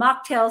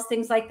 mocktails,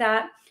 things like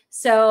that.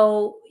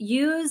 So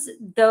use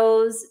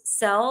those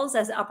cells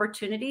as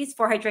opportunities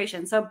for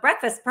hydration. So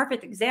breakfast,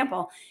 perfect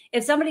example.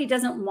 If somebody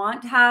doesn't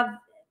want to have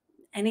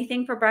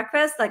anything for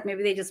breakfast, like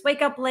maybe they just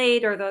wake up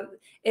late or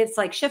it's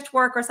like shift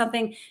work or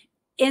something,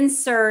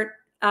 insert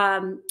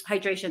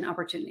hydration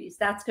opportunities.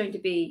 That's going to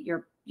be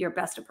your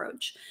best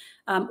approach.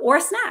 Or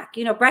a snack.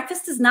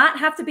 Breakfast does not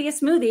have to be a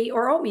smoothie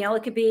or oatmeal.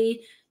 It could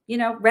be,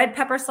 red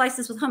pepper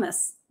slices with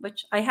hummus,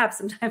 which I have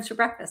sometimes for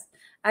breakfast.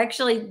 I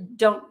actually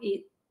don't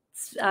eat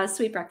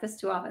sweet breakfast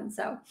too often.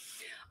 So,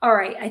 all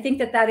right. I think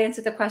that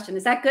answered the question.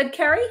 Is that good,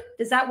 Carrie?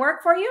 Does that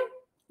work for you?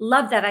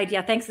 Love that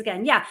idea. Thanks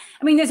again. Yeah.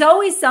 I mean, there's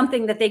always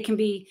something that they can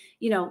be,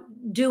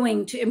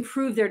 doing to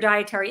improve their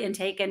dietary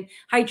intake. And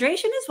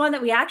hydration is one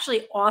that we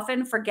actually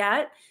often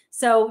forget.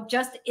 So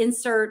just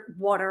insert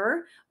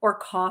water or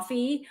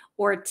coffee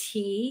or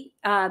tea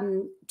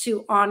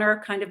to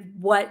honor kind of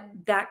what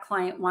that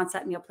client wants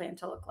that meal plan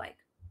to look like.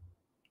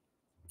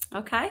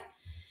 Okay.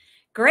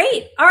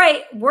 Great. All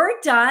right. We're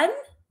done.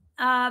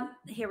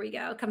 Here we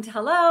go. Come to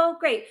hello.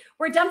 Great.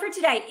 We're done for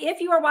today.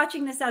 If you are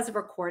watching this as a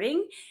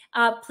recording,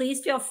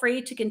 please feel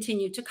free to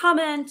continue to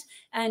comment,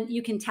 and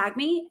you can tag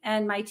me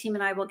and my team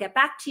and I will get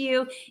back to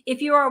you.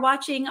 If you are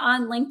watching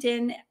on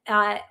LinkedIn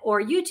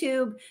or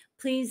YouTube,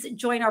 please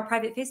join our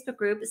private Facebook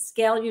group,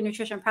 Scale Your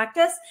Nutrition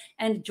Practice,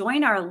 and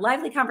join our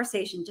lively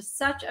conversation. Just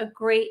such a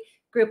great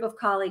group of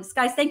colleagues.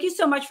 Guys, thank you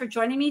so much for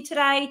joining me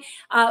today.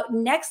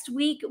 Next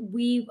week,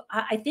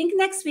 I think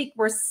next week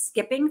we're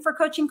skipping for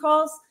coaching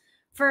calls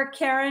for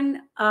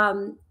Karen,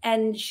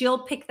 and she'll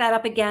pick that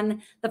up again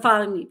the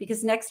following week,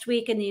 because next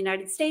week in the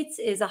United States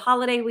is a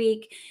holiday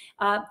week,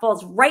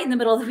 falls right in the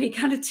middle of the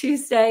week on a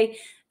Tuesday.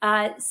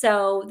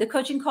 So the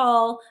coaching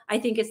call, I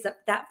think, is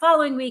that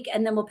following week,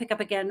 and then we'll pick up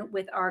again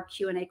with our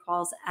Q&A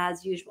calls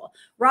as usual.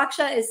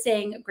 Raksha is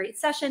saying, great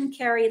session,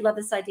 Carrie. Love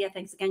this idea.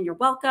 Thanks again. You're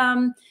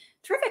welcome.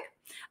 Terrific.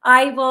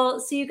 I will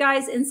see you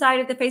guys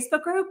inside of the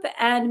Facebook group,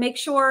 and make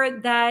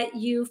sure that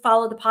you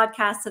follow the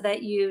podcast so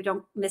that you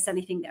don't miss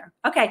anything there.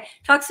 Okay.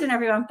 Talk soon,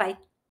 everyone. Bye.